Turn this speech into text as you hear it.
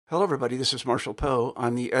Hello, everybody. This is Marshall Poe.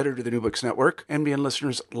 I'm the editor of the New Books Network. NBN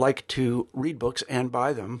listeners like to read books and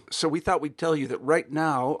buy them. So we thought we'd tell you that right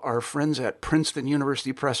now, our friends at Princeton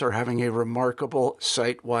University Press are having a remarkable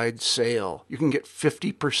site-wide sale. You can get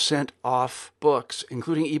 50% off books,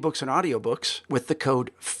 including ebooks and audiobooks, with the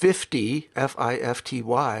code 50,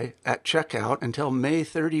 F-I-F-T-Y, at checkout until May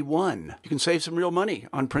 31. You can save some real money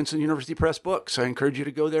on Princeton University Press books. I encourage you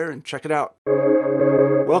to go there and check it out.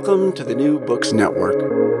 Welcome to the New Books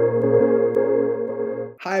Network.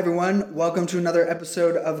 Hi, everyone. Welcome to another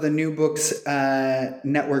episode of the New Books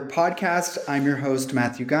Network podcast. I'm your host,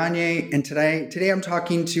 Matthew Gagne, and today I'm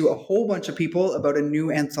talking to a whole bunch of people about a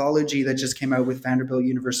new anthology that just came out with Vanderbilt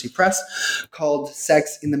University Press called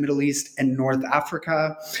Sex in the Middle East and North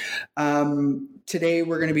Africa. Today,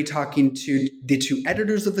 we're going to be talking to the two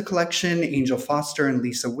editors of the collection, Angel Foster and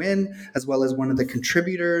Lisa Wynn, as well as one of the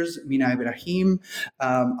contributors, Mina Ibrahim.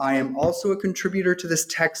 I am also a contributor to this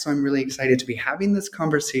text, so I'm really excited to be having this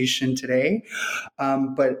conversation today.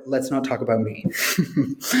 But let's not talk about me.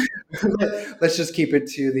 Let's just keep it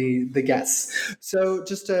to the guests. So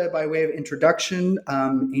just by way of introduction,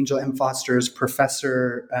 Angel M. Foster is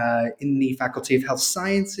professor in the Faculty of Health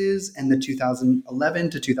Sciences and the 2011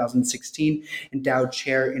 to 2016 endowed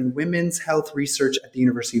chair in women's health research at the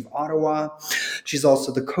University of Ottawa. She's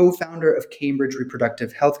also the co-founder of Cambridge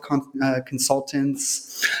Reproductive Health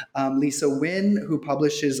Consultants. Lisa Wynn, who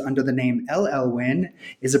publishes under the name L.L. Wynn,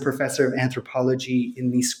 is a professor of anthropology in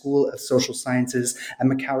the School of Social Sciences at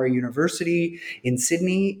Macquarie University in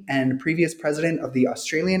Sydney and previous president of the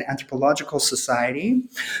Australian Anthropological Society.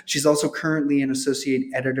 She's also currently an associate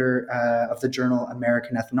editor of the journal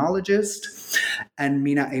American Ethnologist. And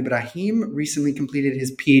Mina Ibrahim recently completed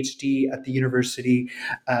his PhD at the University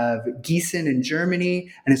of Gießen in Germany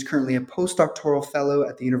and is currently a postdoctoral fellow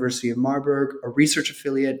at the University of Marburg, a research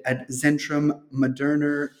affiliate at Zentrum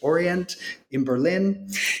Moderner Orient in Berlin.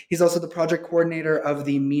 He's also the project coordinator of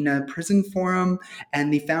the MENA Prison Forum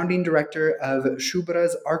and the founding director of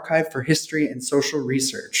Shubra's Archive for History and Social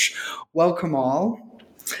Research. Welcome all.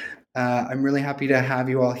 I'm really happy to have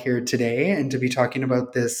you all here today and to be talking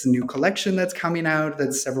about this new collection that's coming out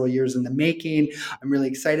that's several years in the making. I'm really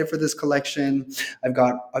excited for this collection. I've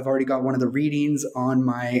already got one of the readings on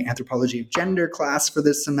my Anthropology of Gender class for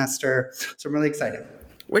this semester, so I'm really excited.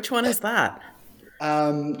 Which one is that?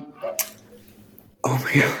 Oh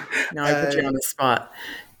my God. Now I put you on the spot.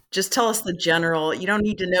 Just tell us the general, you don't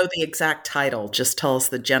need to know the exact title, just tell us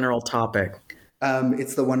the general topic.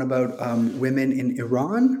 It's the one about women in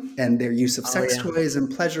Iran and their use of sex toys and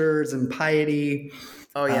pleasures and piety.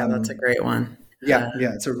 Oh, yeah, that's a great one. Yeah,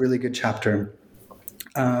 it's a really good chapter.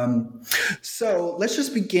 So let's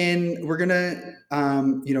just begin. We're going to,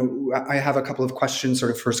 I have a couple of questions sort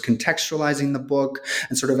of first contextualizing the book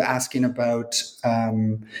and sort of asking about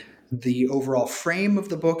the overall frame of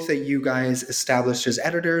the book that you guys established as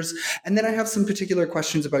editors. And then I have some particular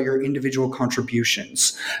questions about your individual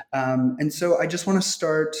contributions. And so I just want to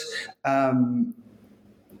start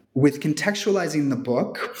with contextualizing the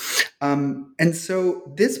book. And so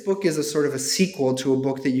this book is a sort of a sequel to a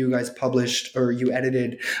book that you guys published or you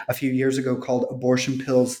edited a few years ago called Abortion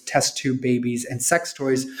Pills, Test Tube Babies, and Sex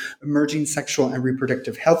Toys, Emerging Sexual and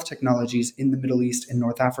Reproductive Health Technologies in the Middle East and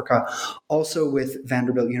North Africa, also with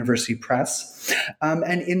Vanderbilt University Press.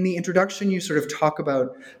 And in the introduction, you sort of talk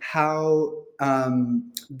about how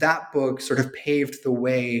that book sort of paved the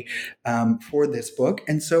way for this book.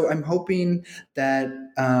 And so I'm hoping that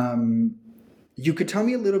you could tell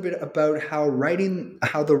me a little bit about how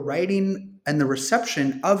the writing and the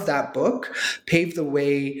reception of that book paved the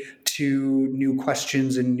way to new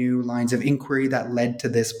questions and new lines of inquiry that led to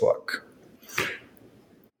this book.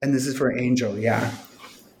 And this is for Angel, yeah.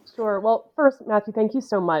 Sure. Well, first, Matthew, thank you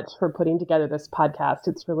so much for putting together this podcast.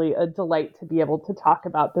 It's really a delight to be able to talk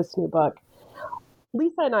about this new book.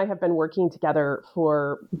 Lisa and I have been working together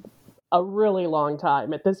for a really long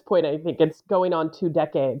time. At this point, I think it's going on 2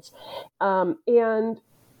 decades. And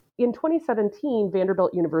in 2017,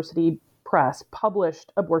 Vanderbilt University Press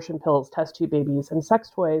published Abortion Pills, Test Tube Babies, and Sex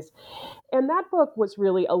Toys. And that book was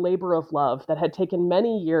really a labor of love that had taken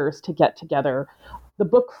many years to get together. The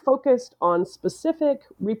book focused on specific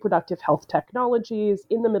reproductive health technologies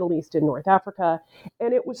in the Middle East and North Africa,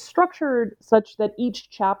 and it was structured such that each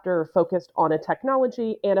chapter focused on a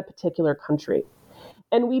technology and a particular country.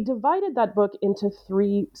 And we divided that book into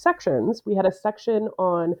 3 sections. We had a section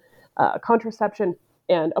on contraception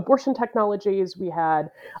and abortion technologies. We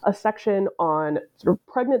had a section on sort of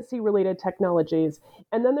pregnancy-related technologies.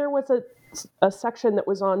 And then there was a section that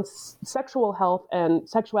was on sexual health and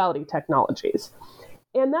sexuality technologies.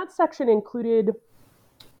 And that section included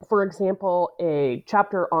For example, a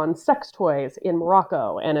chapter on sex toys in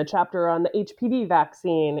Morocco, and a chapter on the HPV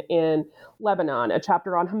vaccine in Lebanon, a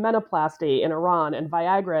chapter on hymenoplasty in Iran, and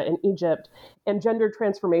Viagra in Egypt, and gender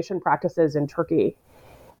transformation practices in Turkey.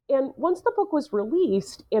 And once the book was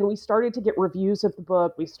released and we started to get reviews of the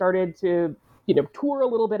book, we started to tour a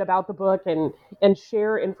little bit about the book and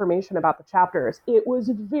share information about the chapters, it was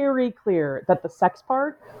very clear that the sex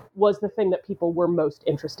part was the thing that people were most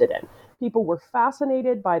interested in. People were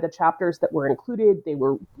fascinated by the chapters that were included. They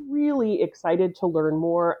were really excited to learn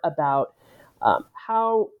more about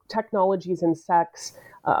how technologies and sex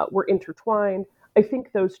were intertwined. I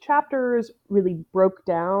think those chapters really broke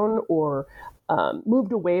down or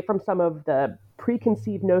moved away from some of the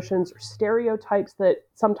preconceived notions or stereotypes that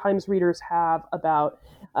sometimes readers have about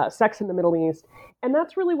sex in the Middle East. And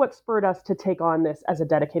that's really what spurred us to take on this as a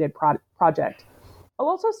dedicated project. I'll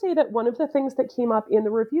also say that one of the things that came up in the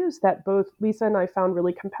reviews that both Lisa and I found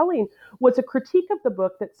really compelling was a critique of the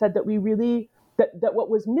book that said that that what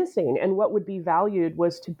was missing and what would be valued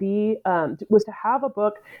was to have a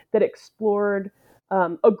book that explored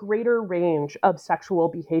a greater range of sexual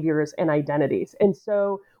behaviors and identities. And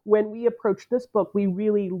so when we approached this book, we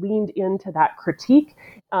really leaned into that critique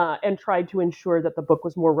and tried to ensure that the book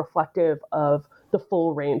was more reflective of the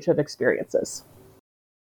full range of experiences.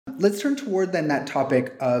 Let's turn toward then that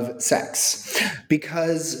topic of sex,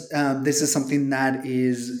 because this is something that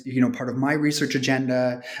is, part of my research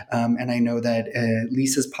agenda. And I know that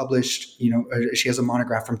Lisa's published, she has a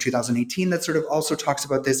monograph from 2018 that sort of also talks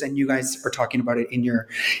about this. And you guys are talking about it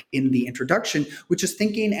in the introduction, which is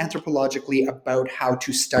thinking anthropologically about how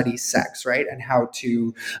to study sex, right? And how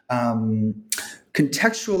to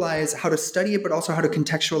contextualize, how to study it, but also how to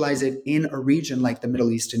contextualize it in a region like the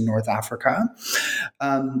Middle East and North Africa.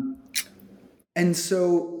 And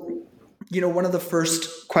so, one of the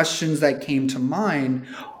first questions that came to mind,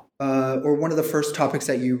 or one of the first topics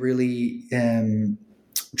that you really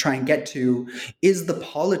try and get to, is the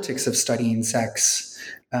politics of studying sex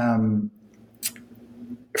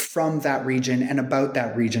from that region and about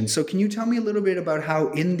that region. So can you tell me a little bit about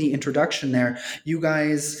how in the introduction there, you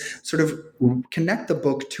guys sort of connect the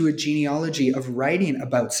book to a genealogy of writing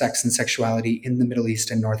about sex and sexuality in the Middle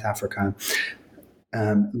East and North Africa?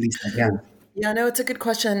 Lisa, yeah. Yeah, no, it's a good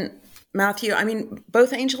question, Matthew. I mean,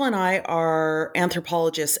 both Angel and I are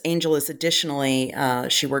anthropologists. Angel is additionally,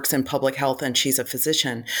 she works in public health and she's a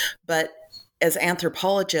physician. But as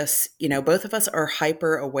anthropologists, both of us are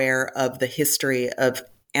hyper aware of the history of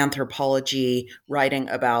anthropology writing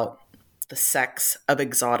about the sex of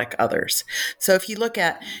exotic others. So if you look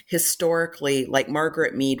at historically, like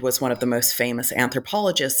Margaret Mead was one of the most famous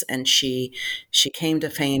anthropologists, and she came to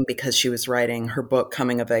fame because she was writing her book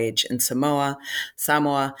Coming of Age in Samoa,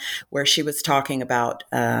 where she was talking about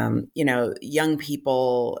young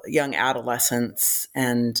people, young adolescents,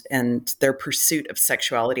 and their pursuit of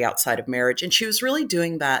sexuality outside of marriage. And she was really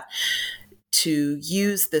doing that to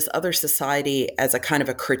use this other society as a kind of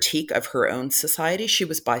a critique of her own society. She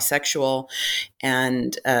was bisexual,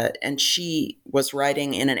 and she was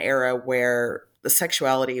writing in an era where the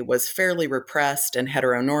sexuality was fairly repressed and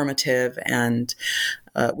heteronormative and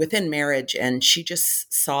within marriage. And she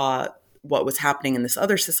just saw what was happening in this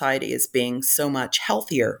other society as being so much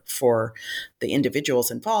healthier for the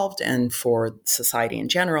individuals involved and for society in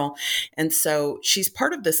general. And so she's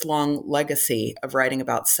part of this long legacy of writing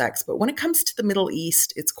about sex. But when it comes to the Middle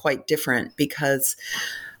East, it's quite different because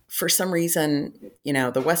for some reason,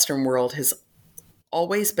 the Western world has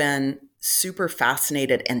always been super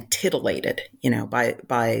fascinated and titillated,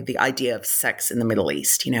 by the idea of sex in the Middle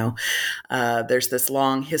East. There's this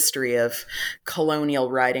long history of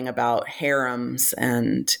colonial writing about harems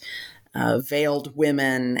and veiled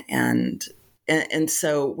women, and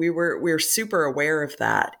so we're super aware of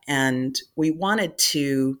that, and we wanted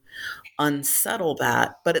to unsettle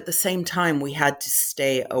that, but at the same time, we had to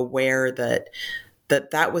stay aware that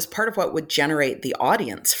was part of what would generate the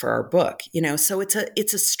audience for our book, so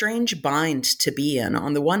it's a strange bind to be in.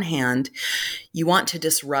 On the one hand, you want to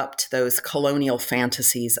disrupt those colonial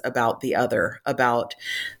fantasies about the other, about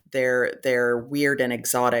their weird and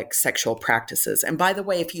exotic sexual practices. And by the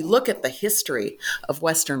way, if you look at the history of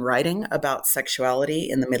Western writing about sexuality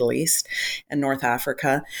in the Middle East and North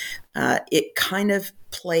Africa, it kind of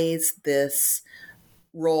plays this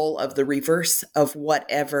role of the reverse of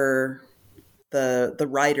whatever the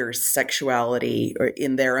writer's sexuality or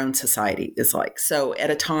in their own society is like. So at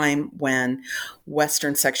a time when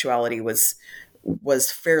Western sexuality was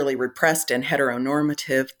fairly repressed and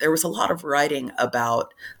heteronormative, there was a lot of writing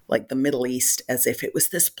about like the Middle East as if it was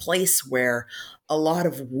this place where a lot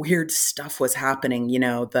of weird stuff was happening.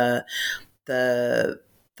 The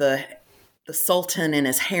the sultan and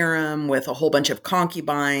his harem with a whole bunch of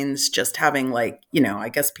concubines, just having like, you know, I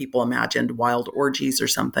guess people imagined wild orgies or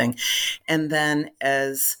something. And then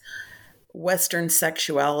as Western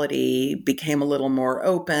sexuality became a little more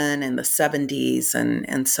open in the 70s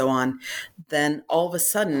and so on, then all of a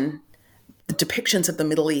sudden the depictions of the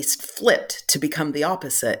Middle East flipped to become the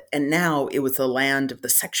opposite. And now it was the land of the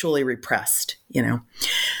sexually repressed, you know.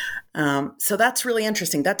 So that's really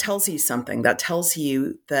interesting. That tells you something. That tells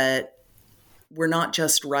you that we're not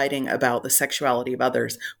just writing about the sexuality of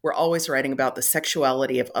others. We're always writing about the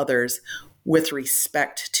sexuality of others with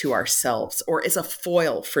respect to ourselves, or as a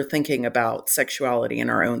foil for thinking about sexuality in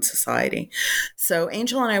our own society. So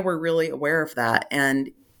Angel and I were really aware of that, and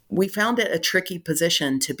we found it a tricky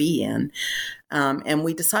position to be in. And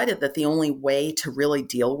we decided that the only way to really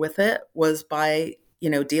deal with it was by, you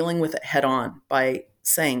know, dealing with it head on, by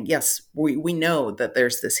saying, yes, we know that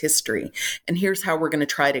there's this history, and here's how we're going to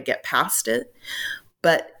try to get past it.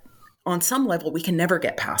 But on some level, we can never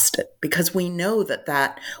get past it, because we know that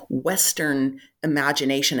that Western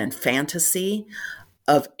imagination and fantasy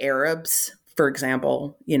of Arabs, for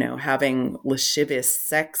example, you know, having lascivious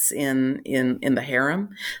sex in the harem,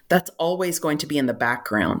 that's always going to be in the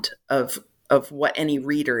background of what any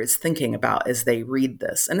reader is thinking about as they read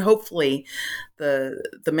this. And hopefully the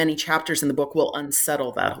many chapters in the book will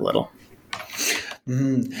unsettle that a little.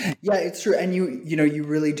 Mm-hmm. Yeah, it's true. And you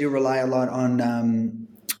really do rely a lot on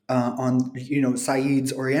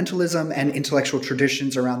Said's Orientalism and intellectual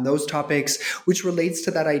traditions around those topics, which relates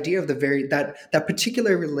to that idea of that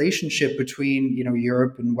particular relationship between, you know,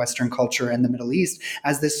 Europe and Western culture and the Middle East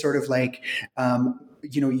as this sort of like,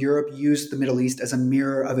 Europe used the Middle East as a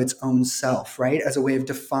mirror of its own self, right? As a way of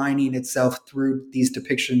defining itself through these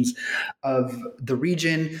depictions of the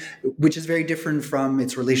region, which is very different from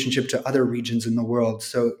its relationship to other regions in the world.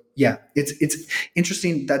 So yeah, it's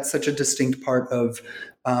interesting. That's such a distinct part of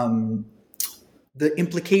the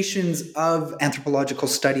implications of anthropological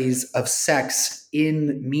studies of sex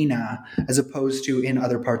in MENA as opposed to in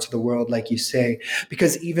other parts of the world, like you say,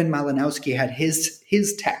 because even Malinowski had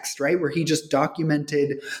his text, right, where he just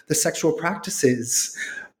documented the sexual practices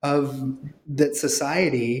of that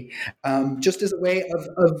society, just as a way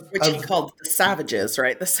of which he called the savages,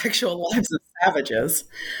 right? The sexual lives of savages.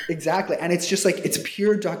 Exactly. And it's just like, it's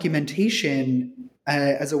pure documentation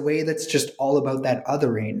as a way that's just all about that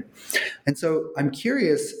othering. And so I'm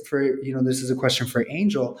curious this is a question for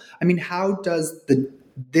Angel. I mean, how does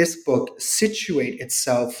this book situate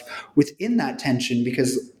itself within that tension?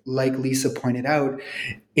 Because like Lisa pointed out,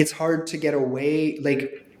 it's hard to get away.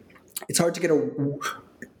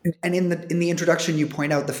 And in the introduction, you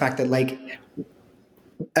point out the fact that, like,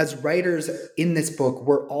 as writers in this book,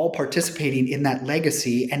 we're all participating in that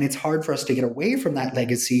legacy, and it's hard for us to get away from that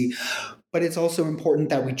legacy. But it's also important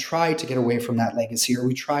that we try to get away from that legacy, or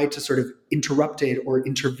we try to sort of interrupt it or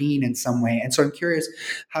intervene in some way. And so I'm curious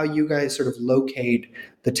how you guys sort of locate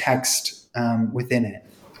the text within it.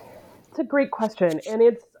 It's a great question, and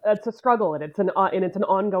it's a struggle, and it's an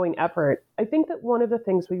ongoing effort. I think that one of the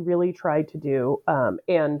things we really tried to do,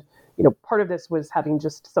 and part of this was having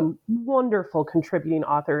just some wonderful contributing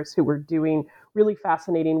authors who were doing really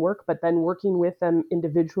fascinating work, but then working with them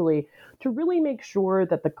individually to really make sure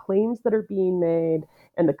that the claims that are being made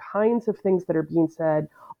and the kinds of things that are being said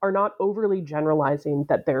are not overly generalizing,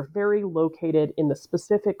 that they're very located in the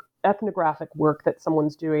specific ethnographic work that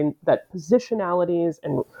someone's doing, that positionalities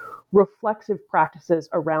and reflexive practices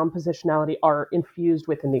around positionality are infused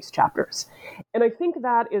within these chapters. And I think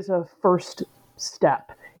that is a first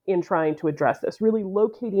step in trying to address this, really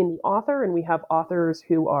locating the author. And we have authors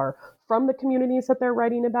who are from the communities that they're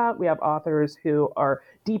writing about. We have authors who are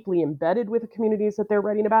deeply embedded with the communities that they're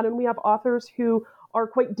writing about. And we have authors who are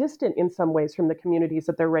quite distant in some ways from the communities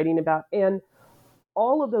that they're writing about. And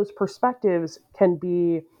all of those perspectives can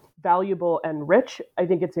be valuable and rich. I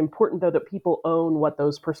think it's important, though, that people own what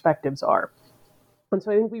those perspectives are. And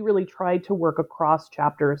so I think we really tried to work across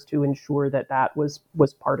chapters to ensure that that was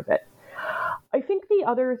part of it. I think the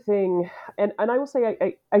other thing, and I will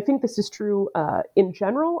say I think this is true in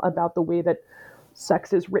general about the way that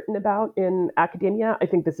sex is written about in academia. I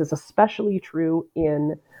think this is especially true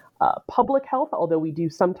in public health, although we do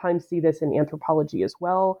sometimes see this in anthropology as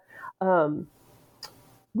well.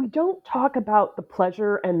 We don't talk about the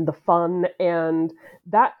pleasure and the fun and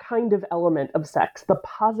that kind of element of sex, the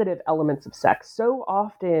positive elements of sex. So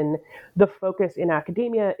often the focus in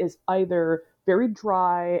academia is either very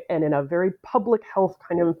dry and in a very public health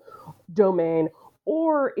kind of domain,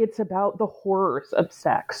 or it's about the horrors of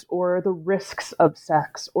sex or the risks of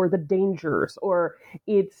sex or the dangers, or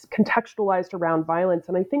it's contextualized around violence.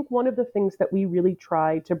 And I think one of the things that we really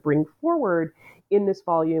try to bring forward in this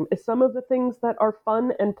volume is some of the things that are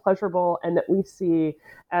fun and pleasurable and that we see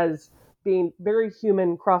as being very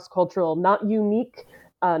human, cross-cultural, not unique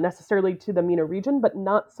necessarily to the MENA region, but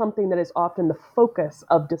not something that is often the focus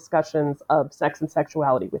of discussions of sex and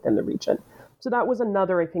sexuality within the region. So that was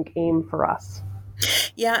another, I think, aim for us.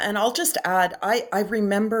 Yeah, and I'll just add, I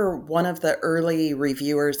remember one of the early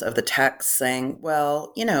reviewers of the text saying,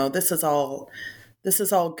 well, this is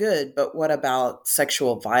all good, but what about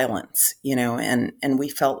sexual violence? And we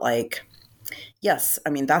felt like, yes,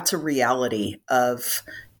 I mean, that's a reality of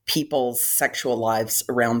people's sexual lives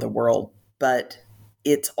around the world, but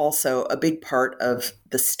it's also a big part of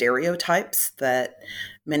the stereotypes that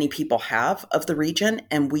many people have of the region,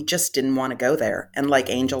 and we just didn't want to go there. And like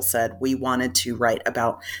Angel said, we wanted to write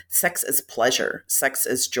about sex as pleasure, sex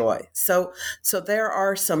as joy. So there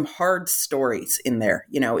are some hard stories in there.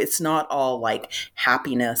 It's not all like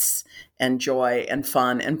happiness and joy and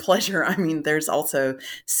fun and pleasure. I mean, there's also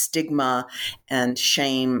stigma and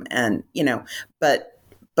shame and,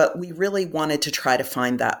 but we really wanted to try to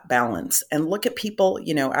find that balance and look at people,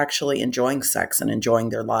 actually enjoying sex and enjoying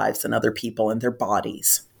their lives and other people and their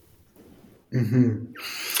bodies. Mm-hmm.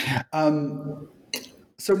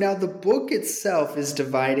 So now the book itself is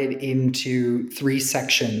divided into 3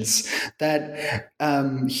 sections that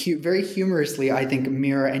very humorously, I think,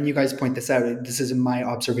 mirror, and you guys point this out, this isn't my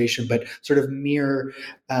observation, but sort of mirror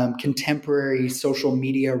contemporary social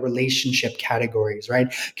media relationship categories,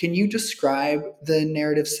 right? Can you describe the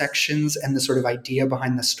narrative sections and the sort of idea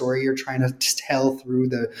behind the story you're trying to tell through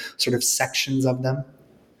the sort of sections of them?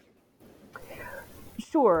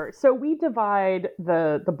 Sure. So we divide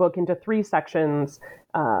the book into 3 sections: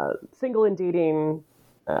 single and dating,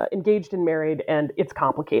 engaged and married, and it's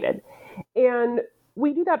complicated. And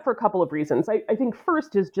we do that for a couple of reasons. I think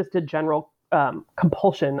first is just a general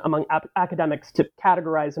compulsion among academics to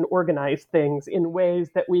categorize and organize things in ways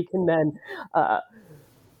that we can then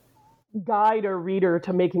guide a reader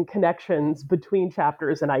to making connections between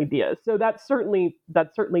chapters and ideas. So that's certainly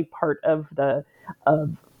part of the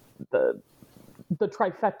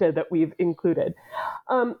trifecta that we've included.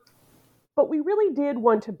 But we really did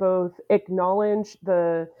want to both acknowledge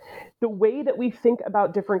the way that we think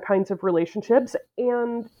about different kinds of relationships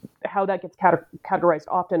and how that gets categorized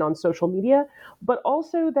often on social media, but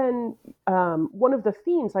also then one of the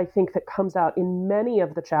themes I think that comes out in many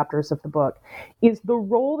of the chapters of the book is the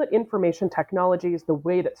role that information technologies, the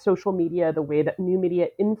way that social media, the way that new media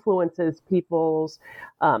influences people's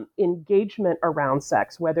engagement around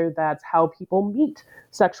sex, whether that's how people meet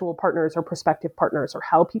sexual partners or prospective partners, or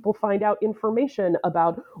how people find out information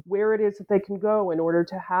about where it is that they can go in order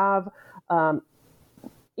to have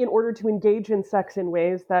in order to engage in sex in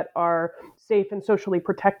ways that are safe and socially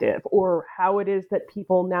protective, or how it is that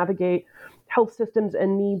people navigate health systems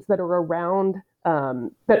and needs that are around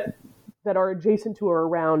that are adjacent to or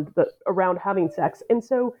around having sex. And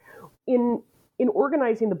so in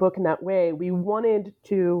organizing the book in that way, we wanted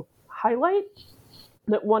to highlight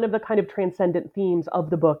that one of the kind of transcendent themes of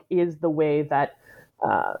the book is the way that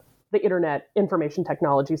the internet, information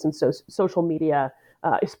technologies, and social media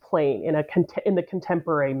is playing in the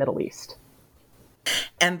contemporary Middle East.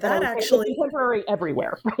 And that actually contemporary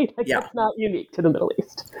everywhere, right? Yeah. It's not unique to the Middle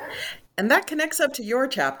East. And that connects up to your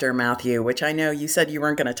chapter, Matthew, which I know you said you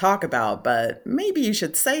weren't going to talk about, but maybe you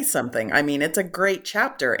should say something. I mean, it's a great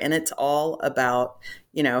chapter, and it's all about,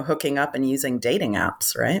 hooking up and using dating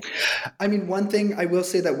apps, right? I mean, one thing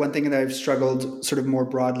that I've struggled sort of more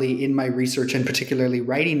broadly in my research, and particularly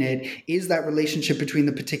writing it, is that relationship between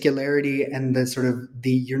the particularity and the sort of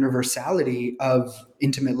the universality of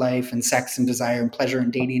intimate life and sex and desire and pleasure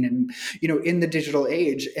and dating and, in the digital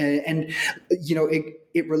age. And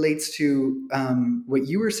it relates to what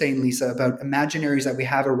you were saying, Lisa, about imaginaries that we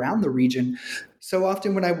have around the region. So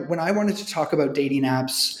often when I wanted to talk about dating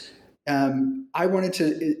apps, I wanted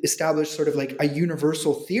to establish sort of like a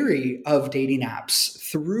universal theory of dating apps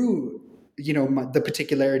through, the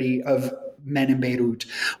particularity of men in Beirut.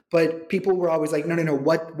 But people were always like, no,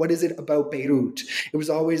 what is it about Beirut? It was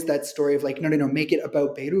always that story of like, no, make it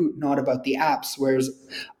about Beirut, not about the apps. Whereas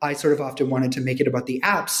I sort of often wanted to make it about the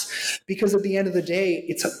apps, because at the end of the day,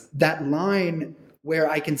 it's that line where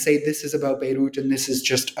I can say this is about Beirut and this is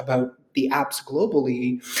just about the apps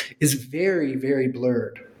globally is very, very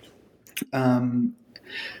blurred. I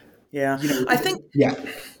think,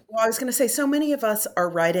 well, I was going to say, so many of us are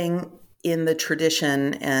writing, in the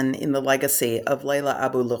tradition and in the legacy of Leila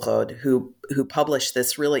Abu Lughod, who published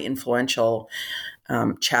this really influential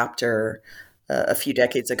chapter a few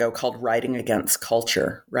decades ago called Writing Against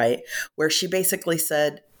Culture, right? Where she basically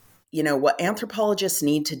said, what anthropologists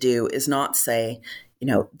need to do is not say,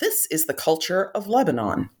 this is the culture of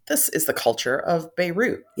Lebanon, this is the culture of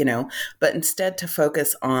Beirut, but instead to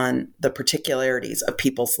focus on the particularities of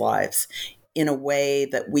people's lives in a way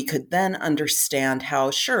that we could then understand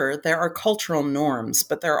how, sure, there are cultural norms,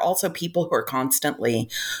 but there are also people who are constantly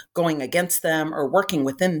going against them or working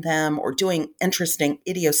within them or doing interesting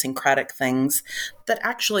idiosyncratic things that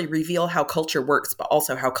actually reveal how culture works, but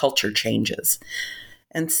also how culture changes.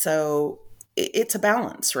 And so it's a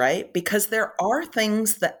balance, right? Because there are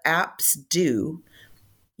things that apps do,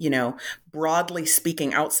 broadly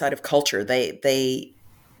speaking, outside of culture. They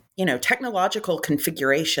technological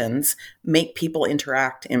configurations make people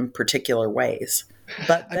interact in particular ways.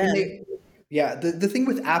 But then, the thing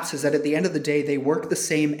with apps is that at the end of the day, they work the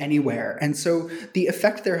same anywhere. And so the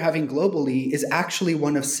effect they're having globally is actually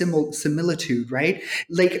one of similitude, right?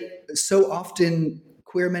 Like so often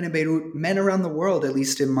queer men in Beirut, men around the world, at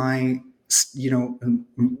least in my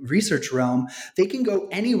research realm, they can go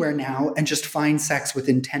anywhere now and just find sex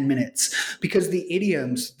within 10 minutes because the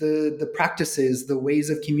idioms, the practices, the ways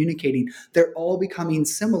of communicating, they're all becoming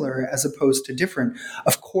similar as opposed to different.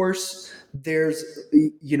 Of course, there's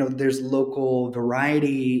local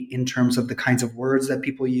variety in terms of the kinds of words that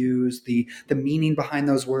people use, the meaning behind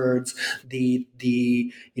those words, the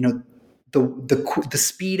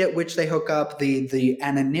speed at which they hook up, the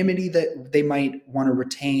anonymity that they might want to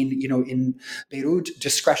retain. In Beirut,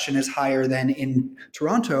 discretion is higher than in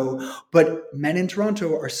Toronto, but men in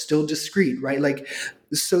Toronto are still discreet, right? Like,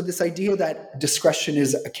 so this idea that discretion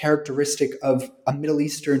is a characteristic of a Middle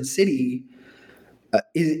Eastern city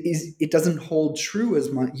it doesn't hold true as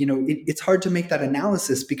much. It's hard to make that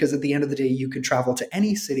analysis because at the end of the day, you could travel to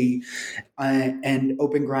any city and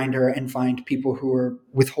open Grindr and find people who are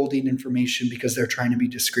withholding information because they're trying to be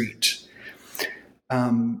discreet.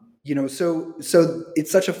 So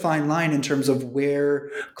it's such a fine line in terms of where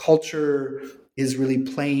culture is really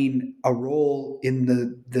playing a role in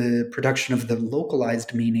the production of the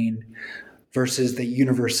localized meaning versus the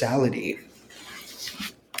universality.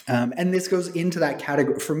 And this goes into that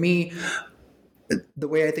category. For me, the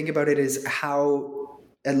way I think about it is how,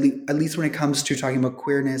 at least when it comes to talking about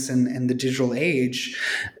queerness and the digital age,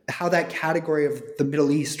 how that category of the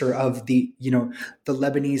Middle East or of the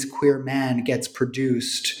Lebanese queer man gets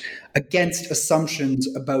produced against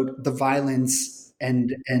assumptions about the violence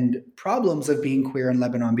and problems of being queer in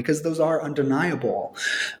Lebanon, because those are undeniable.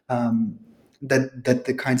 That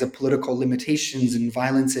the kinds of political limitations and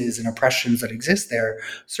violences and oppressions that exist there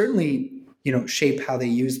certainly, shape how they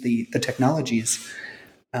use the technologies.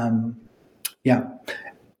 And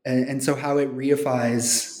so how it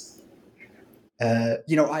reifies,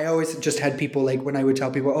 I always just had people, like, when I would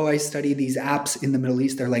tell people, oh, I study these apps in the Middle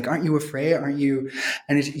East, they're like, aren't you afraid? Aren't you?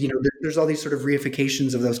 And it's, there's all these sort of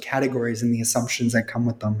reifications of those categories and the assumptions that come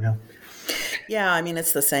with them. Yeah. Yeah, I mean,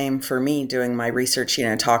 it's the same for me doing my research,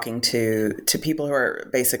 talking to people who are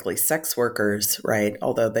basically sex workers, right?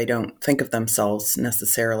 Although they don't think of themselves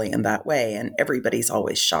necessarily in that way. And everybody's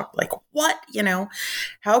always shocked, like, what?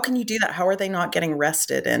 How can you do that? How are they not getting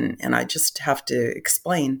arrested? And I just have to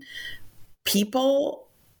explain, people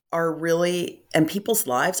are really, and people's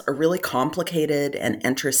lives are really complicated and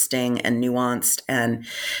interesting and nuanced. And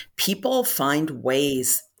people find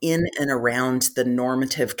ways in and around the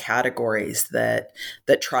normative categories that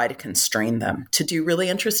try to constrain them to do really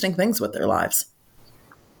interesting things with their lives.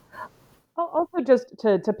 I'll also just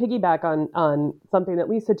to piggyback on something that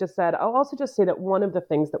Lisa just said, I'll also just say that one of the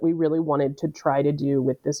things that we really wanted to try to do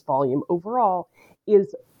with this volume overall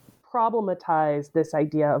is problematize this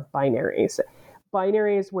idea of binaries.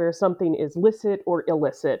 Binaries where something is licit or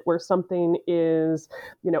illicit, where something is,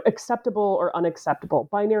 acceptable or unacceptable.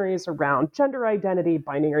 Binaries around gender identity,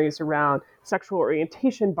 binaries around sexual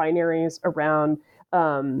orientation, binaries around,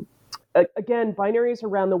 binaries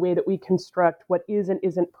around the way that we construct what is and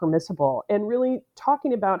isn't permissible. And really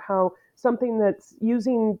talking about how something that's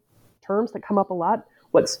using terms that come up a lot,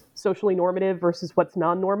 what's socially normative versus what's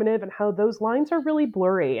non-normative, and how those lines are really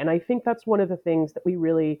blurry. And I think that's one of the things that we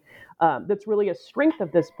really, that's really a strength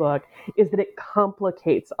of this book, is that it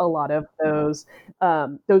complicates a lot of those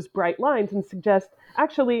bright lines and suggests,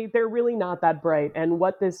 actually, they're really not that bright. And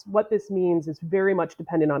what this means is very much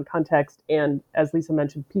dependent on context. And as Lisa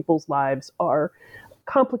mentioned, people's lives are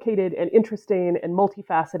complicated and interesting and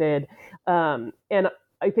multifaceted. And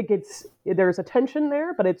I think there's a tension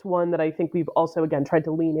there, but it's one that I think we've also, again, tried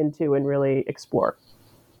to lean into and really explore.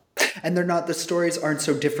 And the stories aren't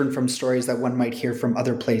so different from stories that one might hear from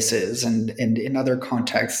other places and in other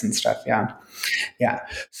contexts and stuff. Yeah. Yeah.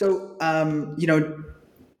 So,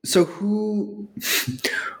 so who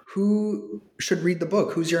should read the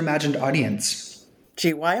book? Who's your imagined audience?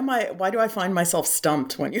 Gee, why do I find myself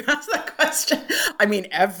stumped when you ask that question? I mean,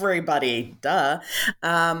 everybody, duh.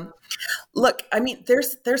 Look, I mean,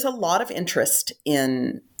 there's a lot of interest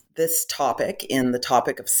in this topic, in the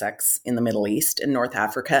topic of sex in the Middle East and North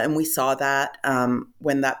Africa. And we saw that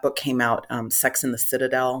when that book came out, Sex in the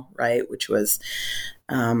Citadel, right, which was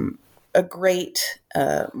a great,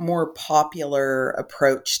 more popular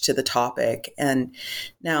approach to the topic. And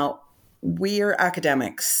now we're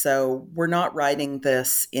academics, so we're not writing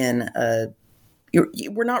this in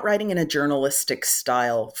we're not writing in a journalistic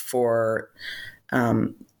style for,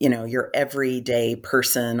 your everyday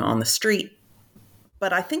person on the street.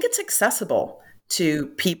 But I think it's accessible to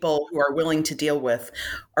people who are willing to deal with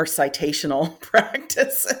our citational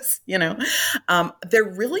practices. They're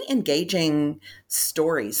really engaging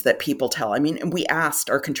stories that people tell. I mean, and we asked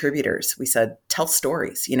our contributors, we said, tell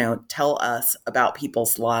stories, tell us about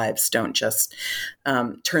people's lives. Don't just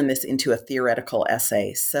turn this into a theoretical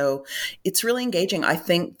essay. So it's really engaging. I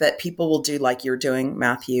think that people will do like you're doing,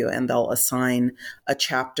 Matthew, and they'll assign a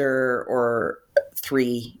chapter or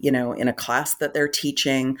 3, in a class that they're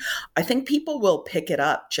teaching. I think people will pick it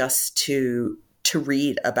up just to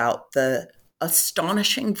read about the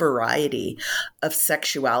astonishing variety of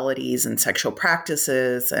sexualities and sexual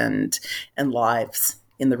practices and lives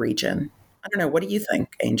in the region. I don't know. What do you think,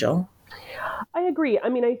 Angel? I agree. I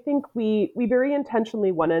mean, I think we very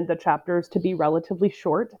intentionally wanted the chapters to be relatively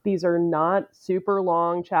short. These are not super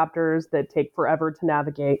long chapters that take forever to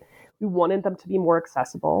navigate. We wanted them to be more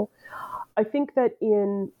accessible. I think that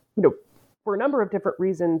for a number of different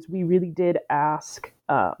reasons, we really did ask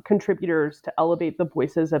contributors to elevate the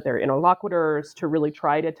voices of their interlocutors, to really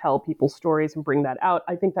try to tell people's stories and bring that out.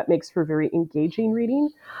 I think that makes for very engaging reading.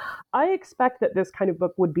 I expect that this kind of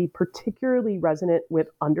book would be particularly resonant with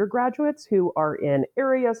undergraduates who are in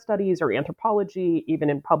area studies or anthropology, even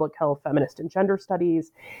in public health, feminist and gender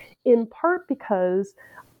studies, in part because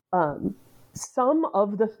some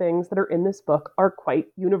of the things that are in this book are quite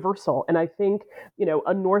universal. And I think,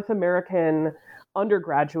 a North American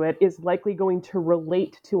undergraduate is likely going to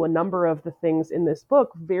relate to a number of the things in this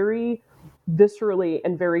book very viscerally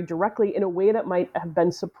and very directly in a way that might have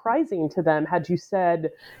been surprising to them had you said,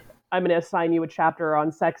 I'm going to assign you a chapter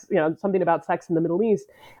on sex, something about sex in the Middle East,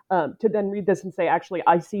 to then read this and say, actually,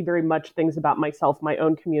 I see very much things about myself, my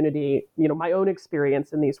own community, my own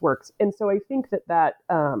experience in these works. And so I think that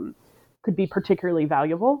could be particularly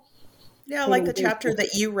valuable. Yeah, like the chapter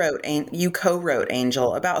that you co-wrote,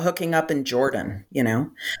 Angel, about hooking up in Jordan,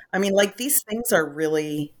 I mean, like these things are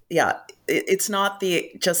really, it's not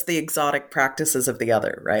just the exotic practices of the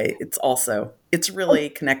other, right? It's really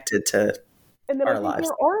connected to and then our I think lives.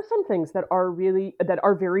 There are some things that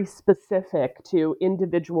are very specific to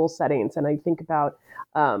individual settings. And I think about,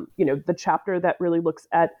 the chapter that really looks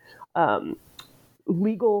at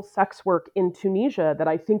legal sex work in Tunisia that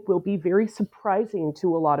I think will be very surprising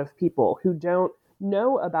to a lot of people who don't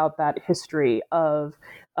know about that history of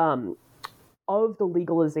the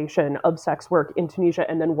legalization of sex work in Tunisia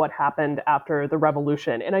and then what happened after the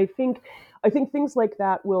revolution. And I think things like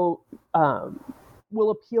that will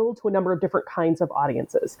appeal to a number of different kinds of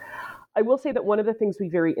audiences. I will say that one of the things we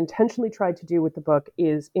very intentionally tried to do with the book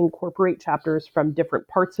is incorporate chapters from different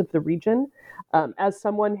parts of the region. As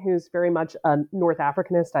someone who's very much a North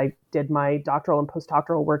Africanist, I did my doctoral and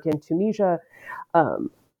postdoctoral work in Tunisia.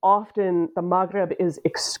 Often the Maghreb is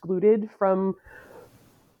excluded from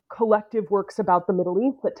collective works about the Middle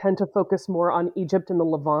East that tend to focus more on Egypt and the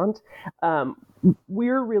Levant.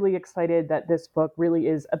 We're really excited that this book really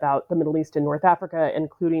is about the Middle East and North Africa,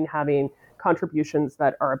 including having contributions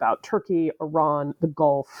that are about Turkey, Iran, the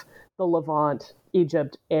Gulf, the Levant,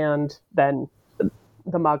 Egypt, and then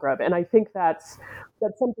the Maghreb. And I think that's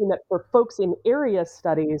something that for folks in area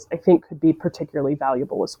studies, I think could be particularly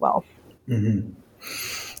valuable as well. Mm-hmm.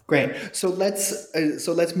 Great. So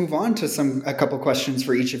let's move on to a couple questions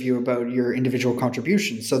for each of you about your individual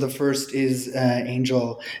contributions. So the first is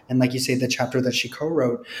Angel, and like you say, the chapter that she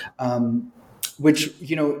co-wrote, which,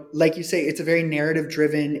 like you say, it's a very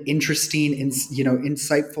narrative-driven, interesting,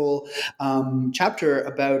 insightful chapter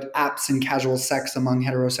about apps and casual sex among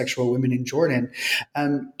heterosexual women in Jordan.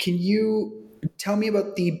 Can you tell me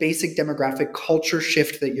about the basic demographic culture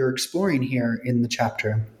shift that you're exploring here in the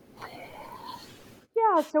chapter?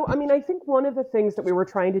 Yeah, So, I mean, I think one of the things that we were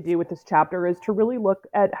trying to do with this chapter is to really look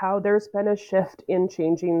at how there's been a shift in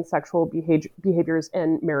changing sexual behaviors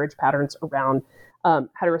and marriage patterns around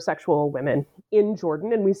heterosexual women in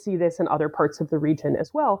Jordan. And we see this in other parts of the region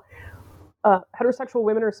as well. Heterosexual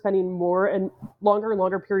women are spending more and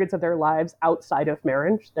longer periods of their lives outside of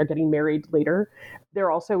marriage. They're getting married later.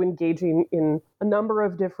 They're also engaging in a number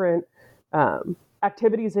of different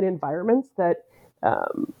activities and environments that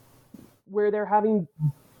where they're having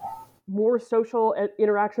more social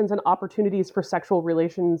interactions and opportunities for sexual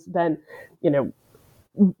relations than,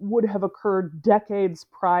 would have occurred decades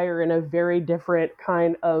prior in a very different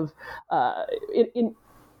kind of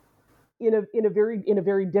in a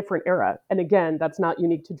very different era. And again, that's not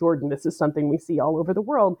unique to Jordan. This is something we see all over the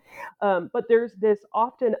world. But there's this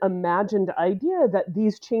often imagined idea that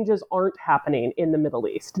these changes aren't happening in the Middle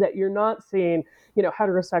East, that you're not seeing,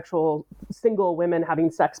 heterosexual single women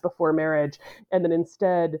having sex before marriage, and then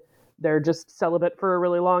instead they're just celibate for a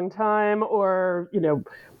really long time, or,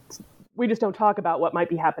 we just don't talk about what might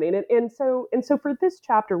be happening. And so for this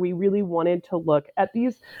chapter, we really wanted to look at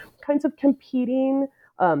these kinds of competing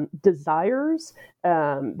desires,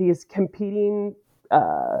 these competing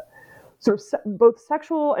both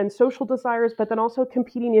sexual and social desires, but then also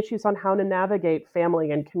competing issues on how to navigate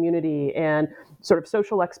family and community and sort of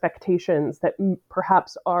social expectations that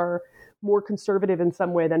perhaps are more conservative in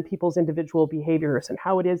some way than people's individual behaviors, and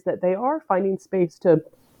how it is that they are finding space to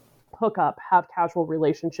hook up, have casual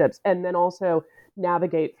relationships, and then also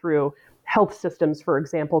navigate through health systems, for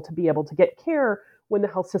example, to be able to get care when the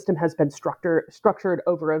health system has been structured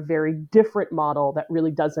over a very different model that really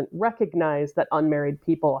doesn't recognize that unmarried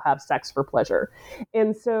people have sex for pleasure.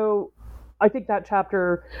 And so I think that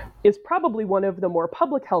chapter is probably one of the more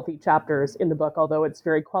public healthy chapters in the book, although it's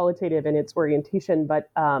very qualitative in its orientation. But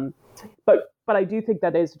I do think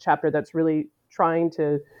that is a chapter that's really trying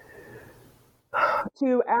to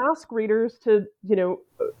ask readers to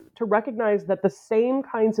recognize that the same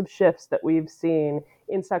kinds of shifts that we've seen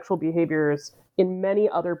in sexual behaviors in many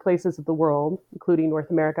other places of the world, including North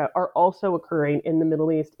America, are also occurring in the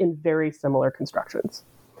Middle East in very similar constructions.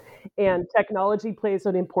 And technology plays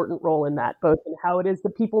an important role in that, both in how it is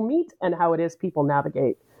that people meet and how it is people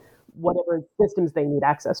navigate whatever systems they need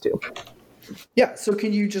access to. Yeah. So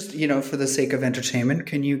can you just, for the sake of entertainment,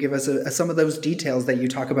 can you give us some of those details that you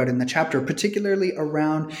talk about in the chapter, particularly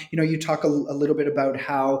around, you talk a little bit about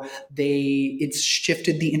how it's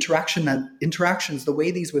shifted the interactions, the way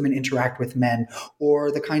these women interact with men,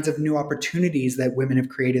 or the kinds of new opportunities that women have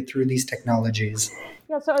created through these technologies?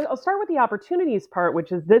 Yeah, so I'll start with the opportunities part,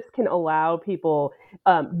 which is this can allow people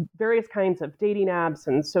various kinds of dating apps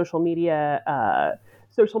and social media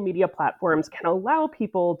platforms can allow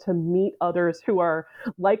people to meet others who are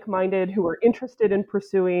like-minded, who are interested in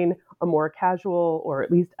pursuing a more casual or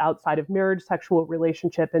at least outside of marriage sexual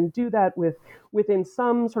relationship, and do that within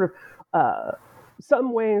some sort of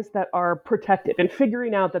some ways that are protected, and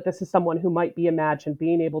figuring out that this is someone who might be imagined,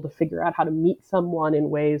 being able to figure out how to meet someone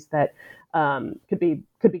in ways that could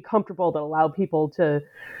be comfortable, that allow people to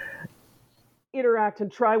interact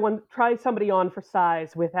and try somebody on for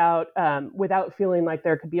size without feeling like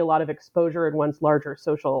there could be a lot of exposure in one's larger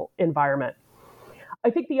social environment. I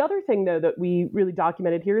think the other thing, though, that we really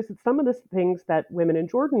documented here is that some of the things that women in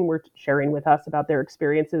Jordan were sharing with us about their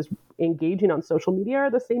experiences engaging on social media are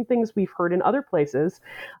the same things we've heard in other places.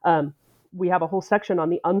 We have a whole section on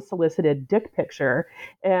the unsolicited dick picture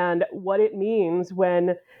and what it means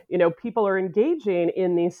when, people are engaging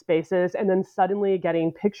in these spaces and then suddenly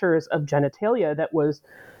getting pictures of genitalia that was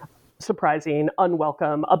surprising,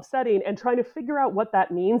 unwelcome, upsetting, and trying to figure out what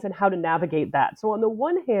that means and how to navigate that. So on the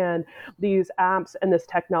one hand, these apps and this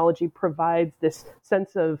technology provides this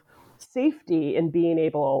sense of safety in being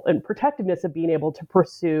able, and protectiveness of being able to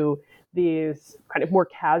pursue these kind of more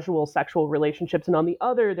casual sexual relationships. And on the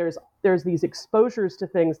other, there's these exposures to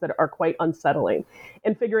things that are quite unsettling,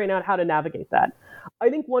 and figuring out how to navigate that. I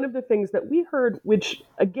think one of the things that we heard, which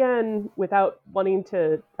again, without wanting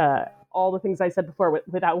to, all the things I said before,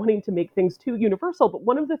 without wanting to make things too universal, but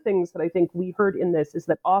one of the things that I think we heard in this is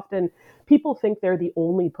that often people think they're the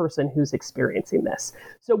only person who's experiencing this.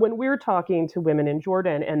 So when we're talking to women in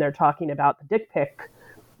Jordan and they're talking about the dick pic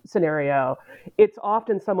scenario, it's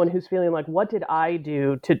often someone who's feeling like, what did I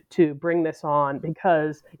do to bring this on?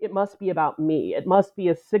 Because it must be about me. It must be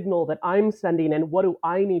a signal that I'm sending, and what do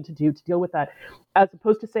I need to do to deal with that? As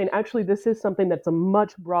opposed to saying, actually, this is something that's a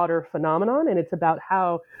much broader phenomenon, and it's about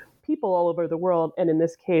how people all over the world, and in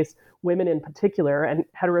this case, women in particular, and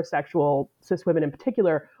heterosexual cis women in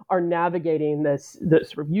particular, are navigating this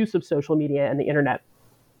sort of use of social media and the internet.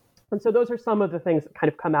 And so those are some of the things that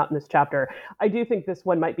kind of come out in this chapter. I do think this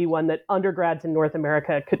one might be one that undergrads in North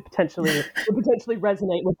America would potentially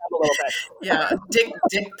resonate with them a little bit. Yeah, dick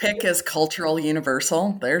pic is cultural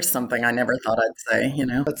universal. There's something I never thought I'd say, you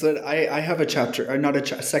know. That's what I have a chapter, or not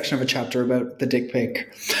a section of a chapter about the dick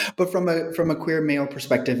pic, but from a queer male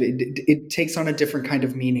perspective, it takes on a different kind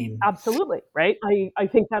of meaning. Absolutely, right? I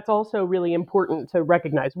think that's also really important to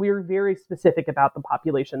recognize. We're very specific about the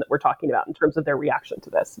population that we're talking about in terms of their reaction to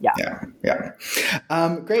this. Yeah.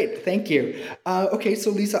 Great, thank you. Okay,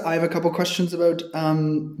 so Lisa, I have a couple questions about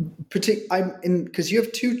because you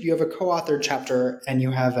have a co-authored chapter and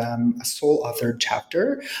you have a sole authored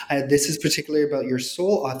chapter. This is particularly about your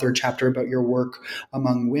sole authored chapter about your work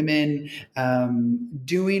among women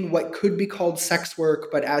doing what could be called sex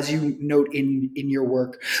work, but as you note in your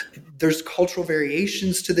work, there's cultural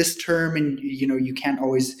variations to this term, and it can't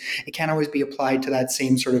always be applied to that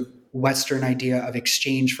same sort of Western idea of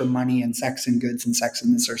exchange for money and sex and goods and sex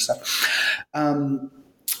and this sort of stuff.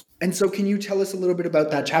 And so can you tell us a little bit about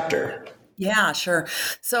that chapter? Yeah, sure.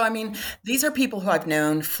 So, I mean, these are people who I've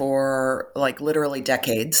known for like literally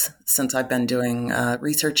decades, since I've been doing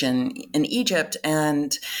research in Egypt.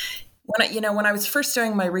 And when I was first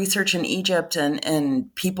doing my research in Egypt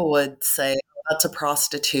and people would say, that's a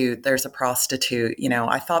prostitute, there's a prostitute,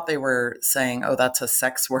 I thought they were saying, oh, that's a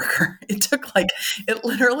sex worker. It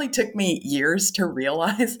literally took me years to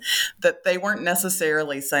realize that they weren't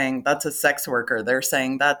necessarily saying that's a sex worker. They're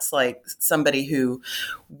saying that's like somebody who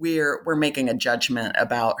we're making a judgment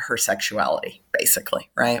about her sexuality, basically,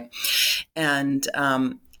 right? And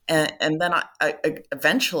then I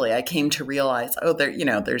eventually I came to realize, oh,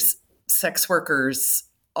 there's sex workers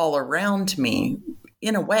all around me.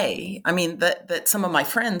 In a way, I mean, that some of my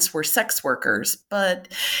friends were sex workers, but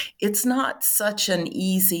it's not such an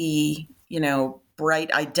easy,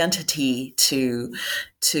 bright identity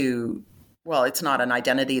well, it's not an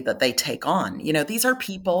identity that they take on. These are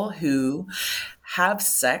people who have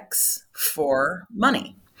sex for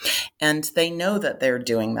money, and they know that they're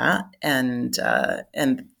doing that, and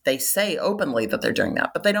they say openly that they're doing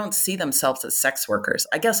that, but they don't see themselves as sex workers.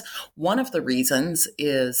 I guess one of the reasons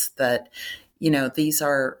is that these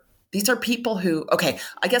are people who, okay,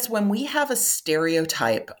 I guess when we have a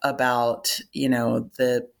stereotype about,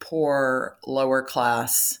 the poor lower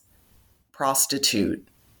class prostitute,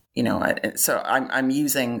 so I'm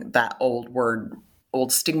using that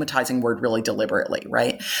old stigmatizing word really deliberately,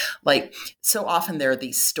 right? Like, so often there are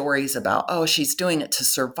these stories about, oh, she's doing it to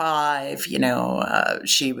survive,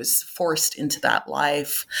 she was forced into that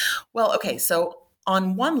life. Well, okay, so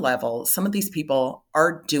on one level, some of these people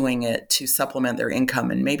are doing it to supplement their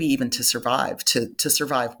income and maybe even to survive, to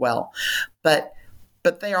survive well. But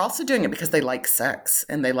they are also doing it because they like sex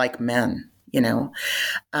and they like men,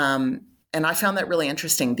 and I found that really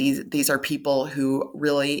interesting. These are people who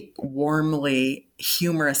really warmly,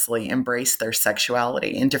 humorously embrace their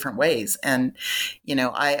sexuality in different ways. And,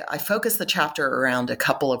 I focus the chapter around a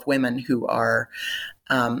couple of women who are,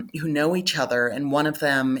 who know each other. And one of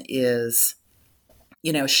them is,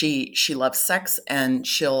 she loves sex and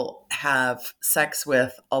she'll have sex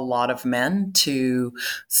with a lot of men to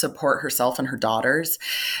support herself and her daughters.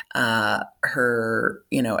 Her,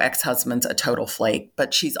 ex-husband's a total flake,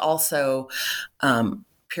 but she's also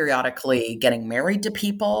periodically getting married to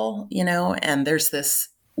people, and there's this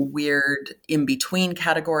weird in-between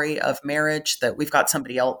category of marriage that we've got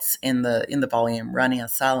somebody else in the volume, Rania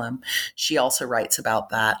Salem. She also writes about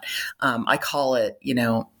that. I call it,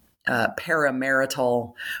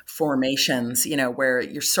 paramarital formations, where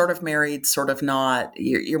you're sort of married, sort of not.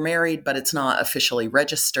 You're married, but it's not officially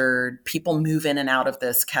registered. People move in and out of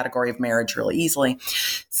this category of marriage really easily.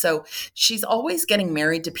 So she's always getting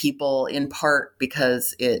married to people in part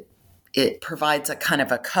because it provides a kind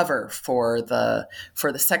of a cover for the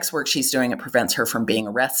sex work she's doing. It prevents her from being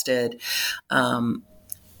arrested.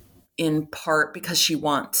 In part because she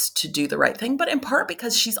wants to do the right thing, but in part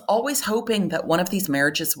because she's always hoping that one of these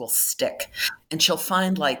marriages will stick and she'll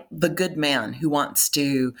find like the good man who wants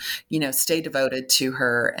to, stay devoted to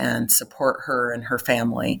her and support her and her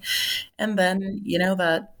family. And then,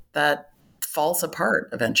 that falls apart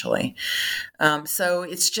eventually. So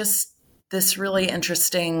it's just this really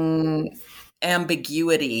interesting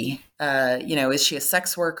ambiguity. Is she a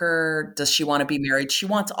sex worker? Does she want to be married? She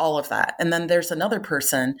wants all of that. And then there's another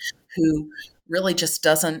person who really just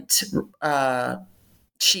doesn't,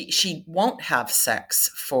 she won't have sex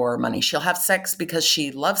for money. She'll have sex because she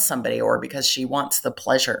loves somebody or because she wants the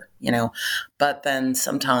pleasure, but then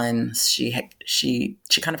sometimes she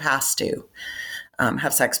kind of has to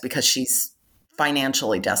have sex because she's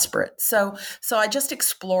financially desperate. So I just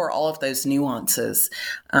explore all of those nuances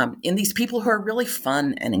in these people who are really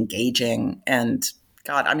fun and engaging. And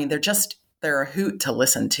God, I mean, they're a hoot to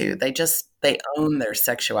listen to. They own their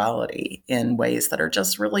sexuality in ways that are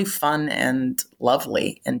just really fun and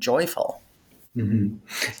lovely and joyful. Mm-hmm.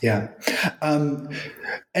 Yeah.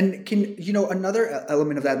 And another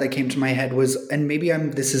element of that came to my head was, and maybe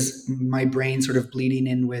this is my brain sort of bleeding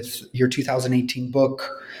in with your 2018 book,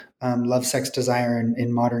 Love, Sex, Desire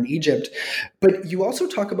in Modern Egypt. But you also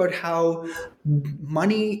talk about how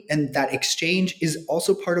money and that exchange is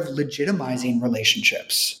also part of legitimizing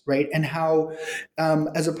relationships, right? And how,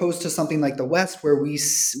 as opposed to something like the West, where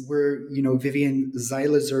Vivian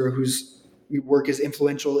Zelizer, whose work is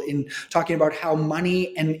influential in talking about how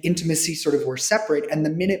money and intimacy sort of were separate. And the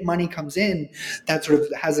minute money comes in, that sort of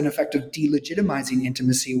has an effect of delegitimizing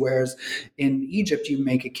intimacy. Whereas in Egypt, you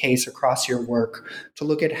make a case across your work to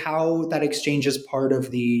look at how that exchange is part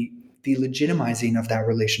of the legitimizing of that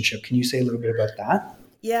relationship. Can you say a little bit about that?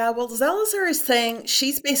 Yeah, well, Zelizer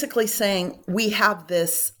she's basically saying we have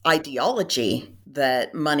this ideology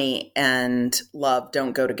that money and love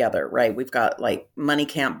don't go together, right? We've got like money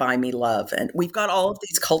can't buy me love. And we've got all of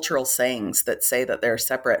these cultural sayings that say that they're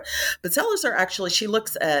separate. But Zelizer actually, she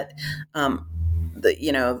looks at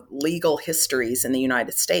the legal histories in the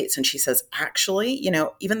United States, and she says, actually,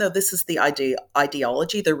 even though this is the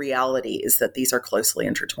ideology, the reality is that these are closely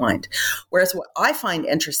intertwined. Whereas what I find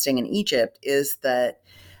interesting in Egypt is that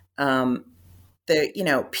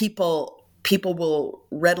people will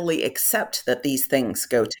readily accept that these things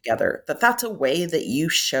go together, that's a way that you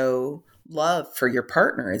show love for your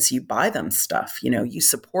partner is you buy them stuff, you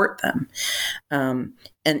support them.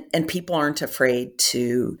 And people aren't afraid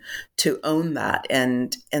to own that.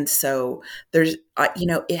 And so there's,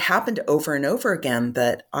 it happened over and over again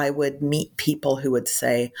that I would meet people who would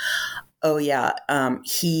say, oh yeah,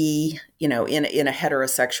 he, in a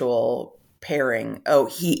heterosexual pairing, oh,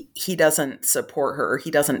 he doesn't support her, or he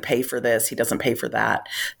doesn't pay for this, he doesn't pay for that,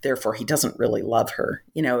 therefore he doesn't really love her.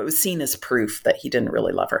 It was seen as proof that he didn't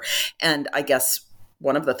really love her. And I guess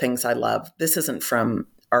one of the things I love, this isn't from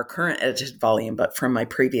our current edited volume, but from my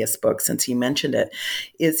previous book, since you mentioned it,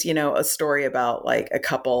 is, a story about like a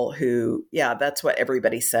couple who, that's what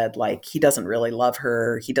everybody said, like, he doesn't really love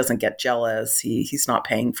her, he doesn't get jealous, he's not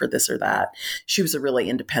paying for this or that. She was a really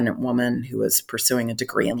independent woman who was pursuing a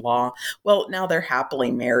degree in law. Well, now they're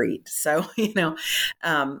happily married. So,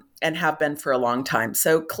 and have been for a long time.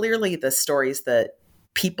 So clearly the stories that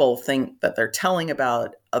people think that they're telling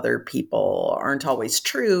about other people aren't always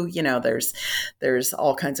true. There's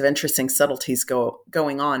all kinds of interesting subtleties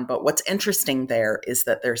going on. But what's interesting there is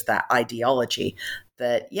that there's that ideology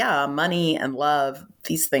that, money and love,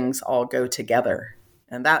 these things all go together.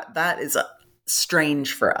 And that is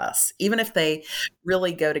strange for us, even if they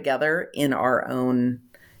really go together in our own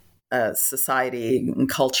society and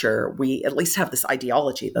culture. We at least have this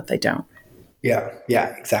ideology that they don't. Yeah,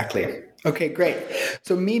 exactly. Okay, great.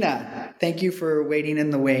 So Mina, thank you for waiting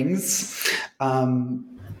in the wings.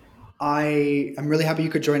 I'm really happy you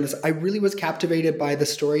could join us. I really was captivated by the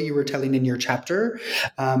story you were telling in your chapter.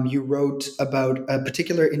 You wrote about a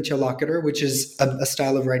particular interlocutor, which is a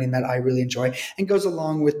style of writing that I really enjoy and goes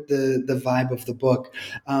along with the vibe of the book.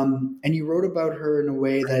 And you wrote about her in a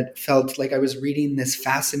way that felt like I was reading this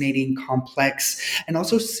fascinating, complex, and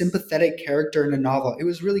also sympathetic character in a novel. It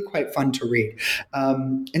was really quite fun to read.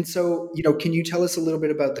 And so, can you tell us a little bit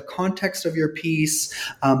about the context of your piece,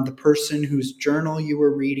 the person whose journal you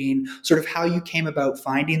were reading, sort of how you came about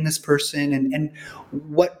finding this person, and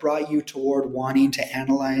what brought you toward wanting to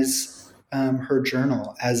analyze her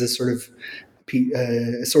journal as a sort of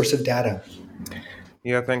source of data?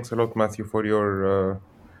 Yeah, thanks a lot, Matthew, for your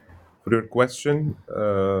question,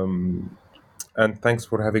 and thanks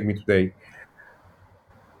for having me today.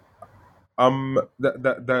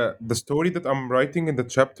 The story that I'm writing in the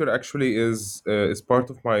chapter actually is part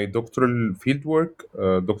of my doctoral fieldwork,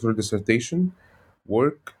 doctoral dissertation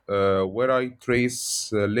work, where I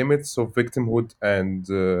trace limits of victimhood and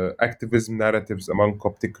activism narratives among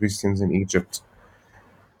Coptic Christians in Egypt.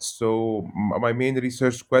 So my main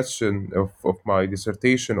research question of my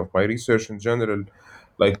dissertation, of my research in general,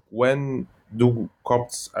 like, when do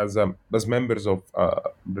Copts as members of a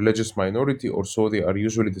religious minority, or so they are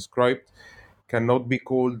usually described, cannot be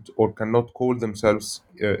called or cannot call themselves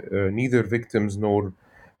neither victims nor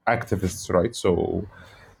activists, right?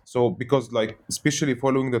 So because, like, especially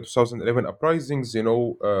following the 2011 uprisings,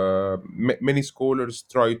 many scholars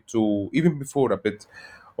tried to, even before a bit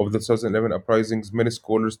of the 2011 uprisings, many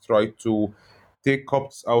scholars tried to take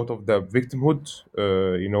cops out of the victimhood,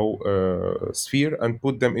 sphere, and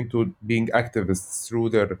put them into being activists through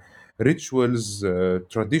their rituals,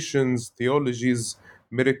 traditions, theologies,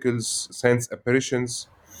 miracles, sense apparitions.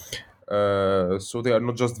 So they are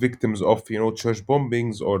not just victims of church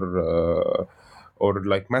bombings or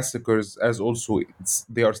like massacres, as also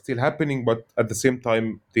they are still happening, but at the same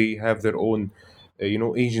time they have their own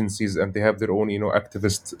agencies, and they have their own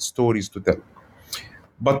activist stories to tell.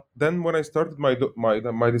 But then when I started my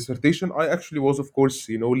dissertation, I actually was, of course,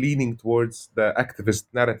 leaning towards the activist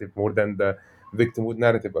narrative more than the victimhood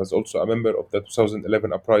narrative, as also a member of the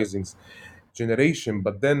 2011 uprisings generation.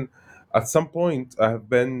 But then at some point I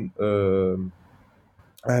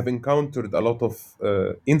have encountered a lot of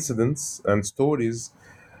incidents and stories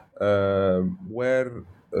where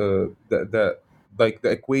the like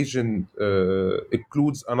the equation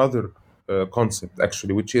includes another concept,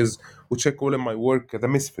 actually, which I call in my work the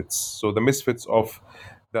misfits. So the misfits of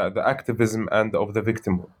the activism and of the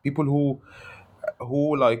victim, people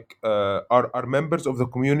who like are members of the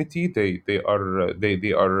community. They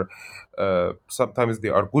are sometimes they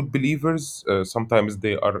are good believers, sometimes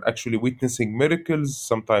they are actually witnessing miracles,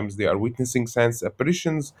 sometimes they are witnessing sense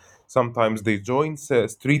apparitions, sometimes they join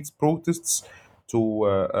streets protests to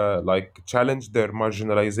like challenge their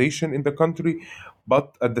marginalization in the country.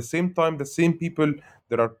 But at the same time, the same people,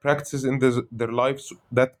 there are practices in their lives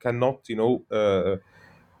that cannot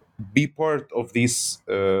be part of these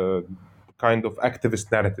kind of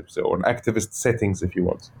activist narratives or activist settings, if you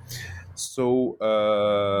want. So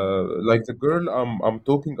like the girl I'm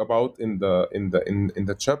talking about in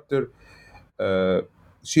the chapter, uh,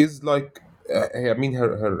 she's like I mean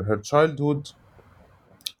her childhood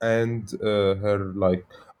and her like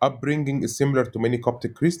upbringing is similar to many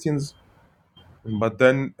Coptic Christians, but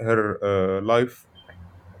then her life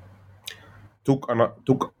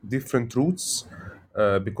took different routes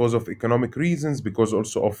because of economic reasons, because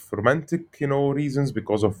also of romantic reasons,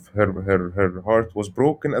 because of her heart was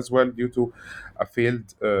broken as well due to a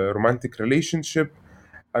failed romantic relationship.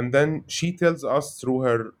 And then she tells us through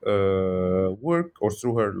her work, or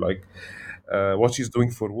through her like what she's doing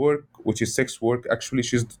for work, which is sex work. Actually,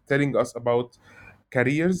 she's telling us about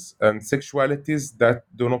careers and sexualities that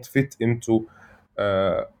do not fit into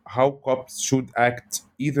how cops should act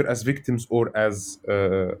either as victims or as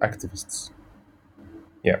activists.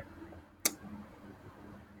 Yeah.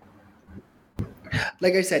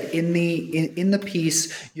 Like I said, in the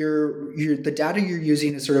piece, the data you're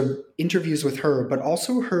using is sort of interviews with her, but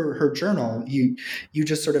also her journal. You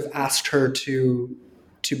just sort of asked her to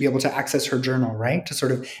be able to access her journal, right? To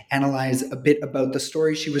sort of analyze a bit about the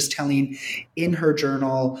story she was telling in her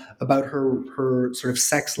journal about her sort of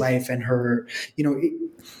sex life and her,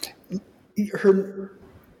 her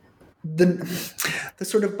the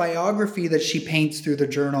sort of biography that she paints through the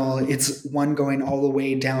journal. It's one going all the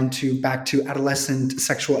way down to back to adolescent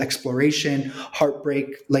sexual exploration, heartbreak,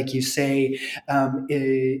 like you say,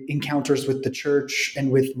 encounters with the church and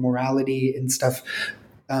with morality and stuff,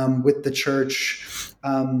 with the church.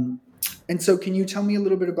 And so, can you tell me a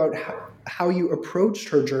little bit about how you approached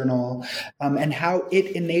her journal, and how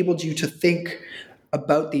it enabled you to think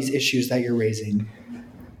about these issues that you're raising?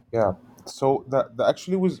 Yeah. So the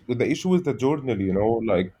actually was the issue with the journal,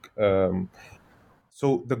 like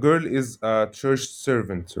so the girl is a church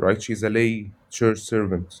servant, right? She's a lay church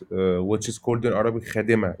servant, which is called in Arabic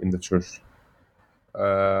khadima in the church.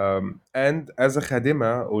 And as a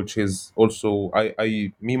khadima, which is also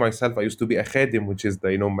me myself, I used to be a khadim, which is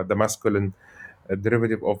the the masculine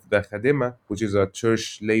derivative of the khadima, which is a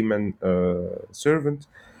church layman servant.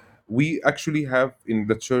 We actually have in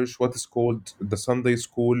the church what is called the Sunday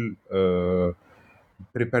school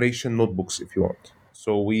preparation notebooks, if you want.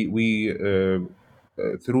 So we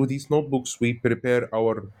through these notebooks we prepare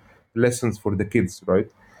our lessons for the kids, right?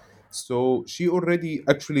 So she already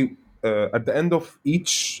actually at the end of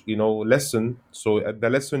each lesson. So at the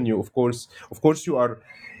lesson, you of course you are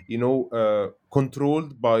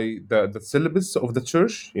controlled by the syllabus of the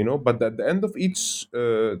church, but at the end of each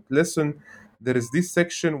lesson there is this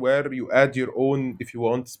section where you add your own, if you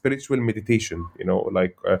want, spiritual meditation,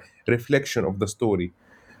 like reflection of the story.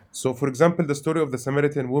 So, for example, the story of the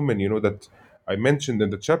Samaritan woman, that I mentioned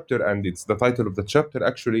in the chapter, and it's the title of the chapter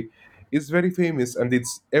actually, is very famous, and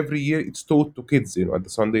it's every year it's taught to kids, at the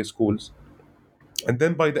Sunday schools. And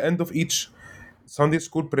then by the end of each Sunday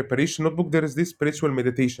school preparation notebook, there is this spiritual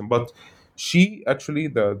meditation. But she actually,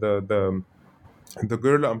 the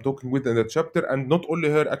girl I'm talking with in the chapter, and not only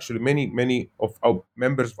her, actually many of our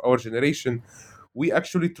members of our generation, we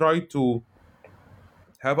actually try to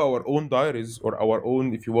have our own diaries or our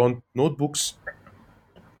own, if you want, notebooks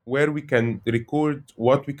where we can record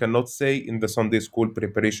what we cannot say in the Sunday school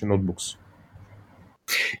preparation notebooks.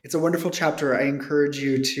 It's a wonderful chapter. I encourage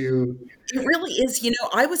you to. It really is.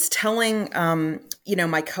 I was telling,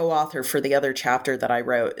 my co-author for the other chapter that I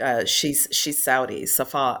wrote, she's Saudi,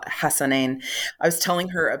 Safa Hassanain. I was telling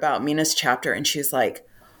her about Mina's chapter, and she was like,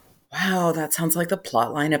 wow, that sounds like the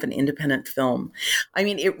plot line of an independent film. I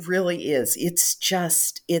mean, it really is. It's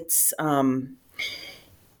just, it's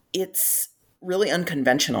really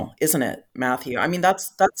unconventional, isn't it, Matthew? I mean,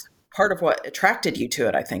 that's part of what attracted you to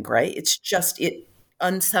it, I think, right? It's just, it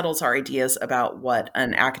unsettles our ideas about what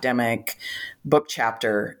an academic book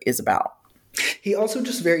chapter is about. He also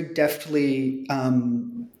just very deftly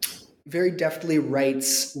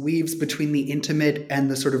weaves between the intimate and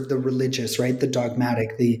the sort of the religious, right? The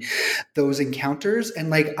dogmatic, those encounters. And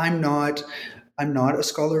like, I'm not a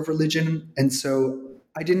scholar of religion. And so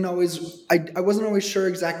I wasn't always sure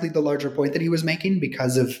exactly the larger point that he was making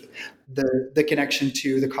because of the connection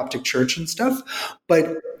to the Coptic Church and stuff.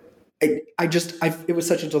 But it was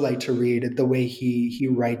such a delight to read the way he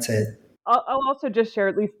writes it. I'll also just share,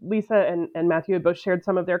 at least Lisa and Matthew have both shared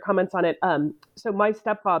some of their comments on it. So my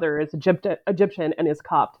stepfather is Egyptian and is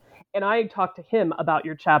Copt. And I talked to him about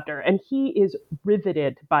your chapter, and he is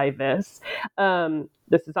riveted by this.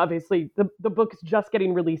 This is obviously, the book is just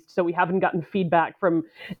getting released, so we haven't gotten feedback from,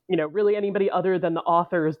 really anybody other than the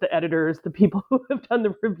authors, the editors, the people who have done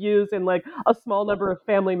the reviews, and like a small number of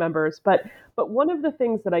family members. But one of the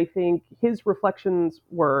things that I think his reflections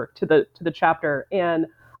were to the chapter, and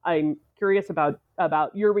I'm curious about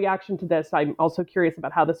your reaction to this. I'm also curious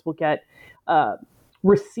about how this will get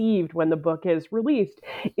received when the book is released,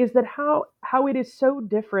 is that how it is so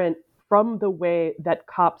different from the way that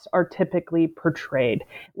Copts are typically portrayed,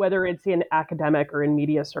 whether it's in academic or in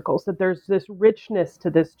media circles, that there's this richness to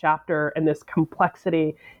this chapter and this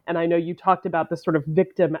complexity. And I know you talked about the sort of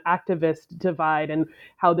victim activist divide and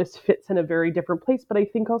how this fits in a very different place, but I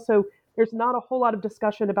think also there's not a whole lot of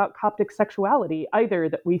discussion about Coptic sexuality either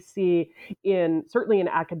that we see certainly in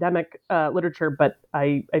academic literature, but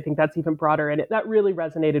I think that's even broader. And that really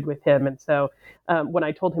resonated with him. And so when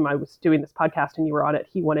I told him I was doing this podcast and you were on it,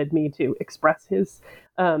 he wanted me to express his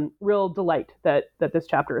real delight that this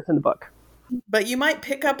chapter is in the book. But you might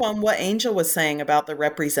pick up on what Angel was saying about the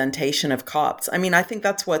representation of Copts. I mean, I think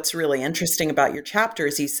that's what's really interesting about your chapter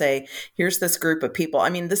is you say, here's this group of people. I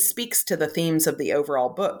mean, this speaks to the themes of the overall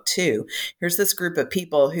book, too. Here's this group of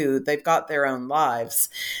people who they've got their own lives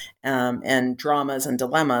and dramas and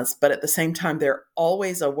dilemmas, but at the same time, they're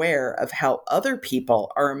always aware of how other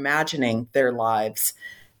people are imagining their lives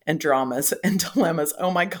and dramas and dilemmas.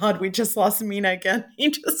 Oh my God, we just lost Mina again.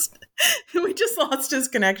 We just lost his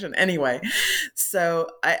connection. Anyway, so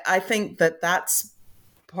I think that's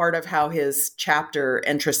part of how his chapter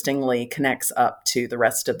interestingly connects up to the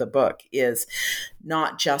rest of the book is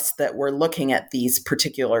not just that we're looking at these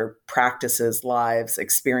particular practices, lives,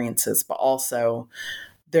 experiences, but also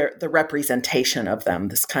the representation of them,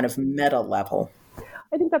 this kind of meta level.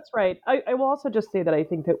 I think that's right. I will also just say that I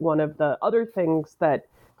think that one of the other things that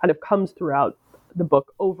kind of comes throughout the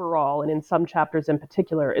book overall, and in some chapters in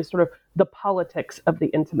particular, is sort of the politics of the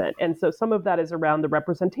intimate. And so some of that is around the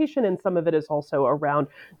representation, and some of it is also around,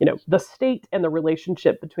 the state and the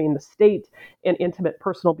relationship between the state and intimate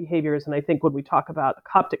personal behaviors. And I think when we talk about the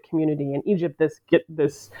Coptic community in Egypt,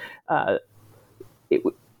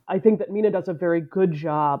 I think that Mina does a very good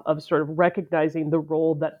job of sort of recognizing the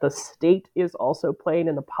role that the state is also playing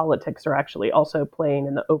and the politics are actually also playing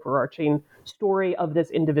in the overarching story of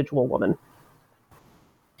this individual woman.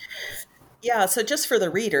 Yeah, so just for the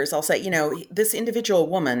readers, I'll say, this individual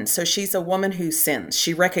woman, so she's a woman who sins.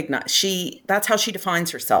 That's how she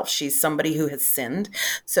defines herself. She's somebody who has sinned.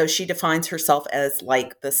 So she defines herself as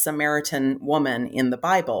like the Samaritan woman in the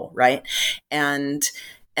Bible, right? And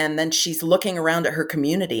then she's looking around at her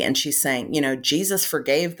community and she's saying, Jesus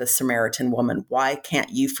forgave the Samaritan woman. Why can't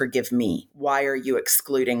you forgive me? Why are you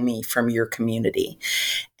excluding me from your community?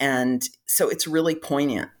 And so it's really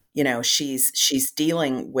poignant. She's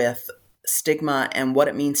dealing with stigma and what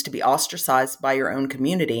it means to be ostracized by your own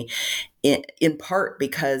community, in part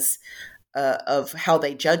because of how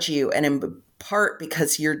they judge you, and in part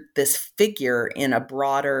because you're this figure in a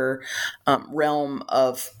broader realm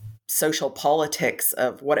of social politics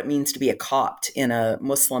of what it means to be a Copt in a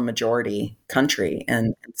Muslim majority country.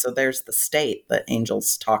 And so there's the state that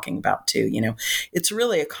Angel's talking about too. It's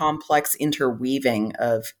really a complex interweaving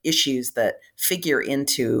of issues that figure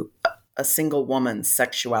into a single woman's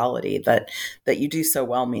sexuality that you do so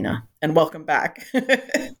well, Mina. And welcome back.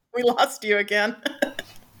 We lost you again.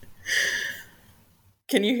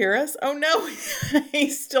 Can you hear us? Oh no,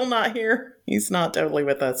 he's still not here. He's not totally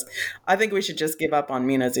with us. I think we should just give up on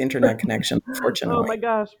Mina's internet connection, Oh unfortunately. my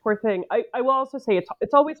gosh, poor thing. I will also say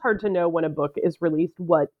it's always hard to know when a book is released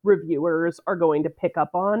what reviewers are going to pick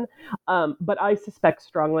up on. But I suspect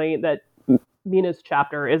strongly that Mina's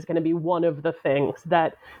chapter is going to be one of the things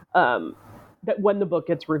that that when the book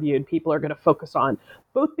gets reviewed, people are going to focus on,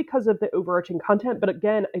 both because of the overarching content, but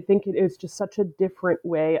again, I think it is just such a different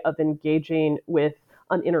way of engaging with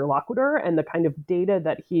an interlocutor, and the kind of data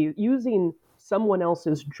that he using someone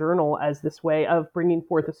else's journal as this way of bringing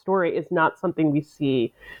forth a story is not something we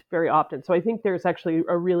see very often. So I think there's actually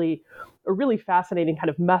a really fascinating kind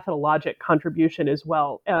of methodologic contribution as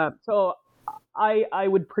well. So I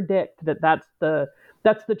would predict that that's the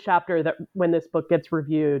chapter that when this book gets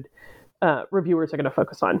reviewed, reviewers are going to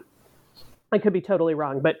focus on. I could be totally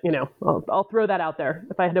wrong, but I'll throw that out there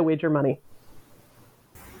if I had to wager money.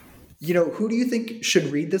 Who do you think should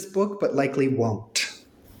read this book but likely won't?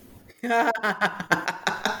 Oh,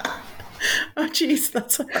 geez,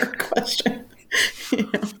 that's a hard question.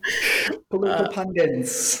 Political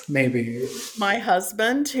pundits, maybe. My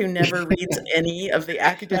husband, who never reads any of the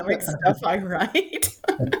academic stuff I write.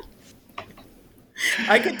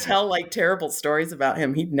 I could tell like terrible stories about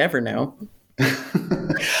him. He'd never know.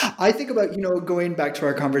 I think about, going back to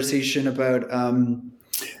our conversation about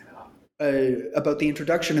the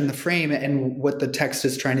introduction and the frame and what the text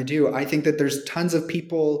is trying to do. I think that there's tons of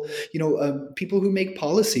people, people who make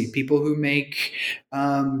policy, people who make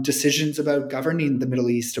decisions about governing the Middle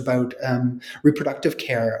East, about reproductive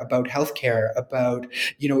care, about healthcare, about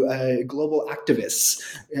global activists.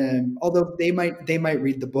 Although they might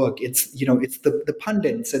read the book, it's the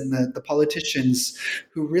pundits and the politicians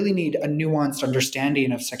who really need a nuanced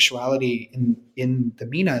understanding of sexuality in the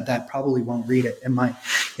Mina that probably won't read it.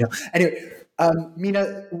 Anyway,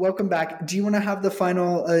 Mina, welcome back. Do you want to have the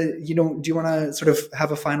final, do you want to sort of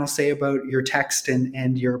have a final say about your text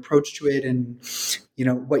and your approach to it and,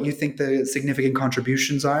 what you think the significant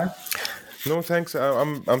contributions are? No, thanks.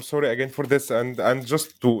 I'm sorry again for this, and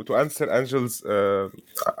just to answer Angel's,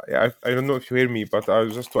 I don't know if you hear me, but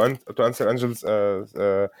just to answer Angel's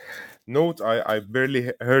note, I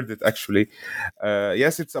barely heard it actually.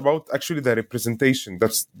 Yes, it's about actually the representation.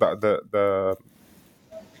 That's the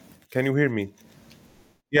Can you hear me?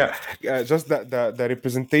 Yeah, just the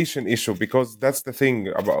representation issue, because that's the thing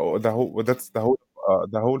about the whole. That's the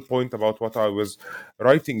whole point about what I was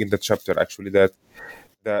writing in the chapter. Actually, that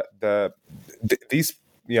these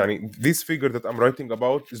this figure that I'm writing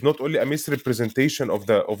about is not only a misrepresentation of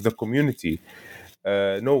the community.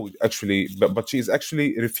 No, actually, but she is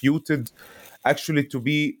actually refuted, actually to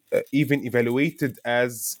be even evaluated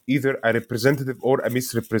as either a representative or a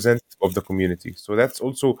misrepresentative of the community. So that's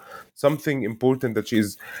also something important, that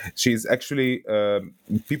she is actually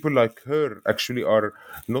people like her actually are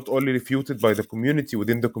not only refuted by the community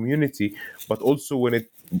within the community, but also when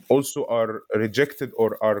it also are rejected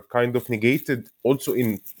or are kind of negated also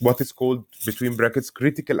in what is called, between brackets,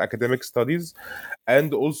 critical academic studies,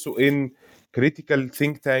 and also in critical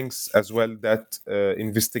think tanks as well that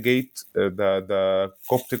investigate the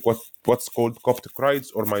Coptic, what's called Coptic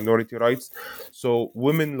rights or minority rights. So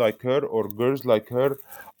women like her or girls like her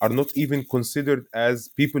are not even considered as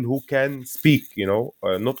people who can speak,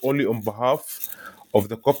 not only on behalf of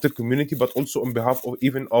the Coptic community, but also on behalf of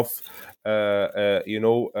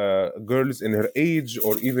girls in her age,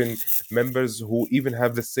 or even members who even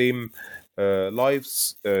have the same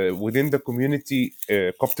lives within the community,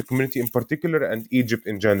 Coptic community in particular, and Egypt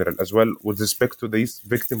in general as well, with respect to these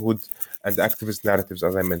victimhood and activist narratives,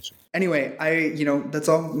 as I mentioned. Anyway, that's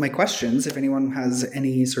all my questions. If anyone has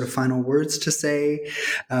any sort of final words to say,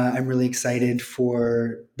 I'm really excited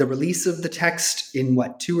for the release of the text in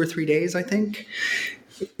 2 or 3 days, I think.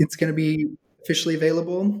 It's going to be officially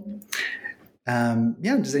available.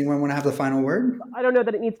 Does anyone want to have the final word? I don't know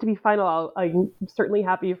that it needs to be final. I'm certainly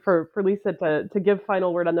happy for Lisa to give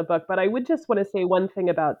final word on the book, but I would just want to say one thing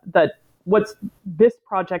about what's this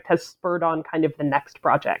project has spurred on kind of the next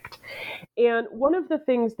project. And one of the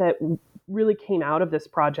things that really came out of this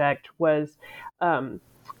project was a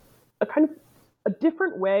kind of a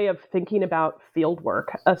different way of thinking about field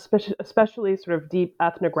work, especially sort of deep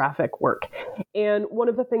ethnographic work. And one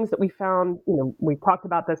of the things that we found, we talked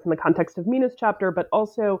about this in the context of Mina's chapter, but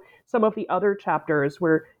also some of the other chapters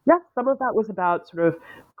where, yes, some of that was about sort of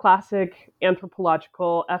classic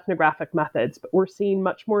anthropological ethnographic methods, but we're seeing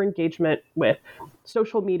much more engagement with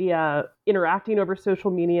social media, interacting over social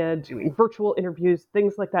media, doing virtual interviews,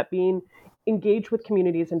 things like that being engage with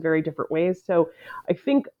communities in very different ways. So I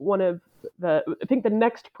think the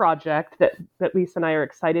next project that Lisa and I are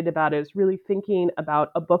excited about is really thinking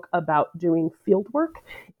about a book about doing field work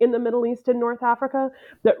in the Middle East and North Africa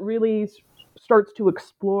that really starts to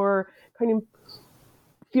explore kind of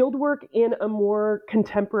fieldwork in a more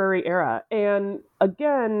contemporary era. And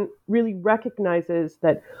again, really recognizes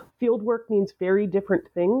that fieldwork means very different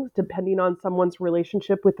things depending on someone's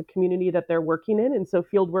relationship with the community that they're working in. And so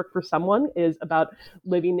fieldwork for someone is about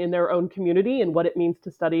living in their own community and what it means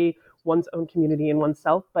to study one's own community and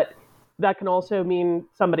oneself. But that can also mean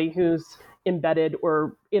somebody who's embedded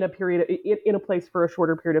or in a place for a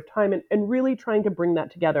shorter period of time, and really trying to bring that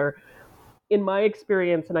together. In my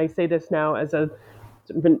experience, and I say this now as a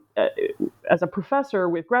professor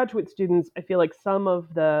with graduate students, I feel like some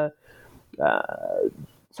of the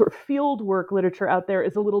sort of field work literature out there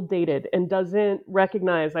is a little dated and doesn't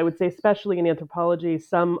recognize, I would say, especially in anthropology,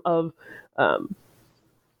 some of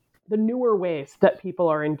the newer ways that people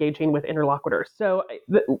are engaging with interlocutors. So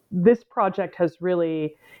this project has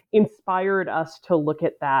really inspired us to look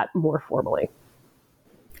at that more formally.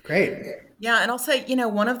 Great. Yeah, and I'll say,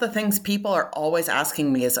 one of the things people are always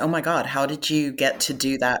asking me is, oh my God, how did you get to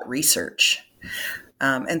do that research?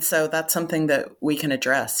 And so that's something that we can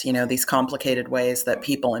address, these complicated ways that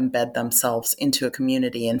people embed themselves into a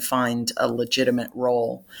community and find a legitimate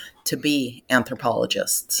role to be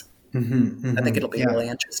anthropologists. I think it'll be really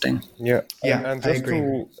interesting. Yeah, Yeah, and just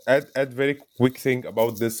to add very quick thing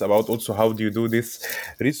about this, about also how do you do this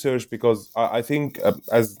research, because I think,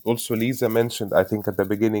 as also Lisa mentioned, I think at the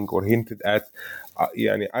beginning or hinted at,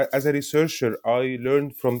 as a researcher, I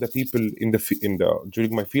learned from the people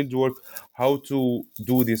during my field work how to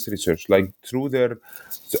do this research, like through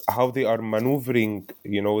how they are maneuvering,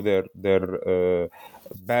 their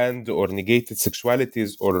banned or negated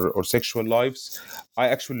sexualities or sexual lives. I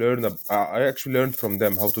actually learned from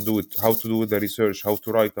them how to do it, how to do the research, how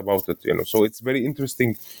to write about it. So it's very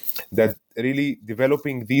interesting that really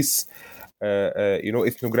developing these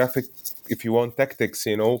ethnographic, if you want, tactics,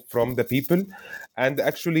 from the people, and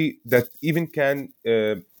actually that even can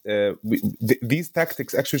these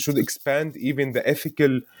tactics actually should expand even the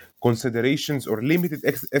ethical considerations or limited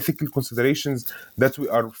ethical considerations that we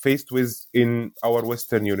are faced with in our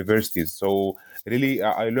Western universities. So really,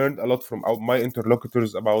 I learned a lot from my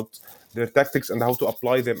interlocutors about their tactics and how to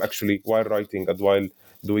apply them actually while writing and while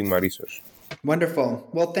doing my research. Wonderful.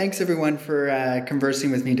 Well, thanks everyone for conversing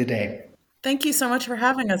with me today. Thank you so much for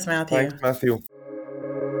having us, Matthew. Thanks, Matthew.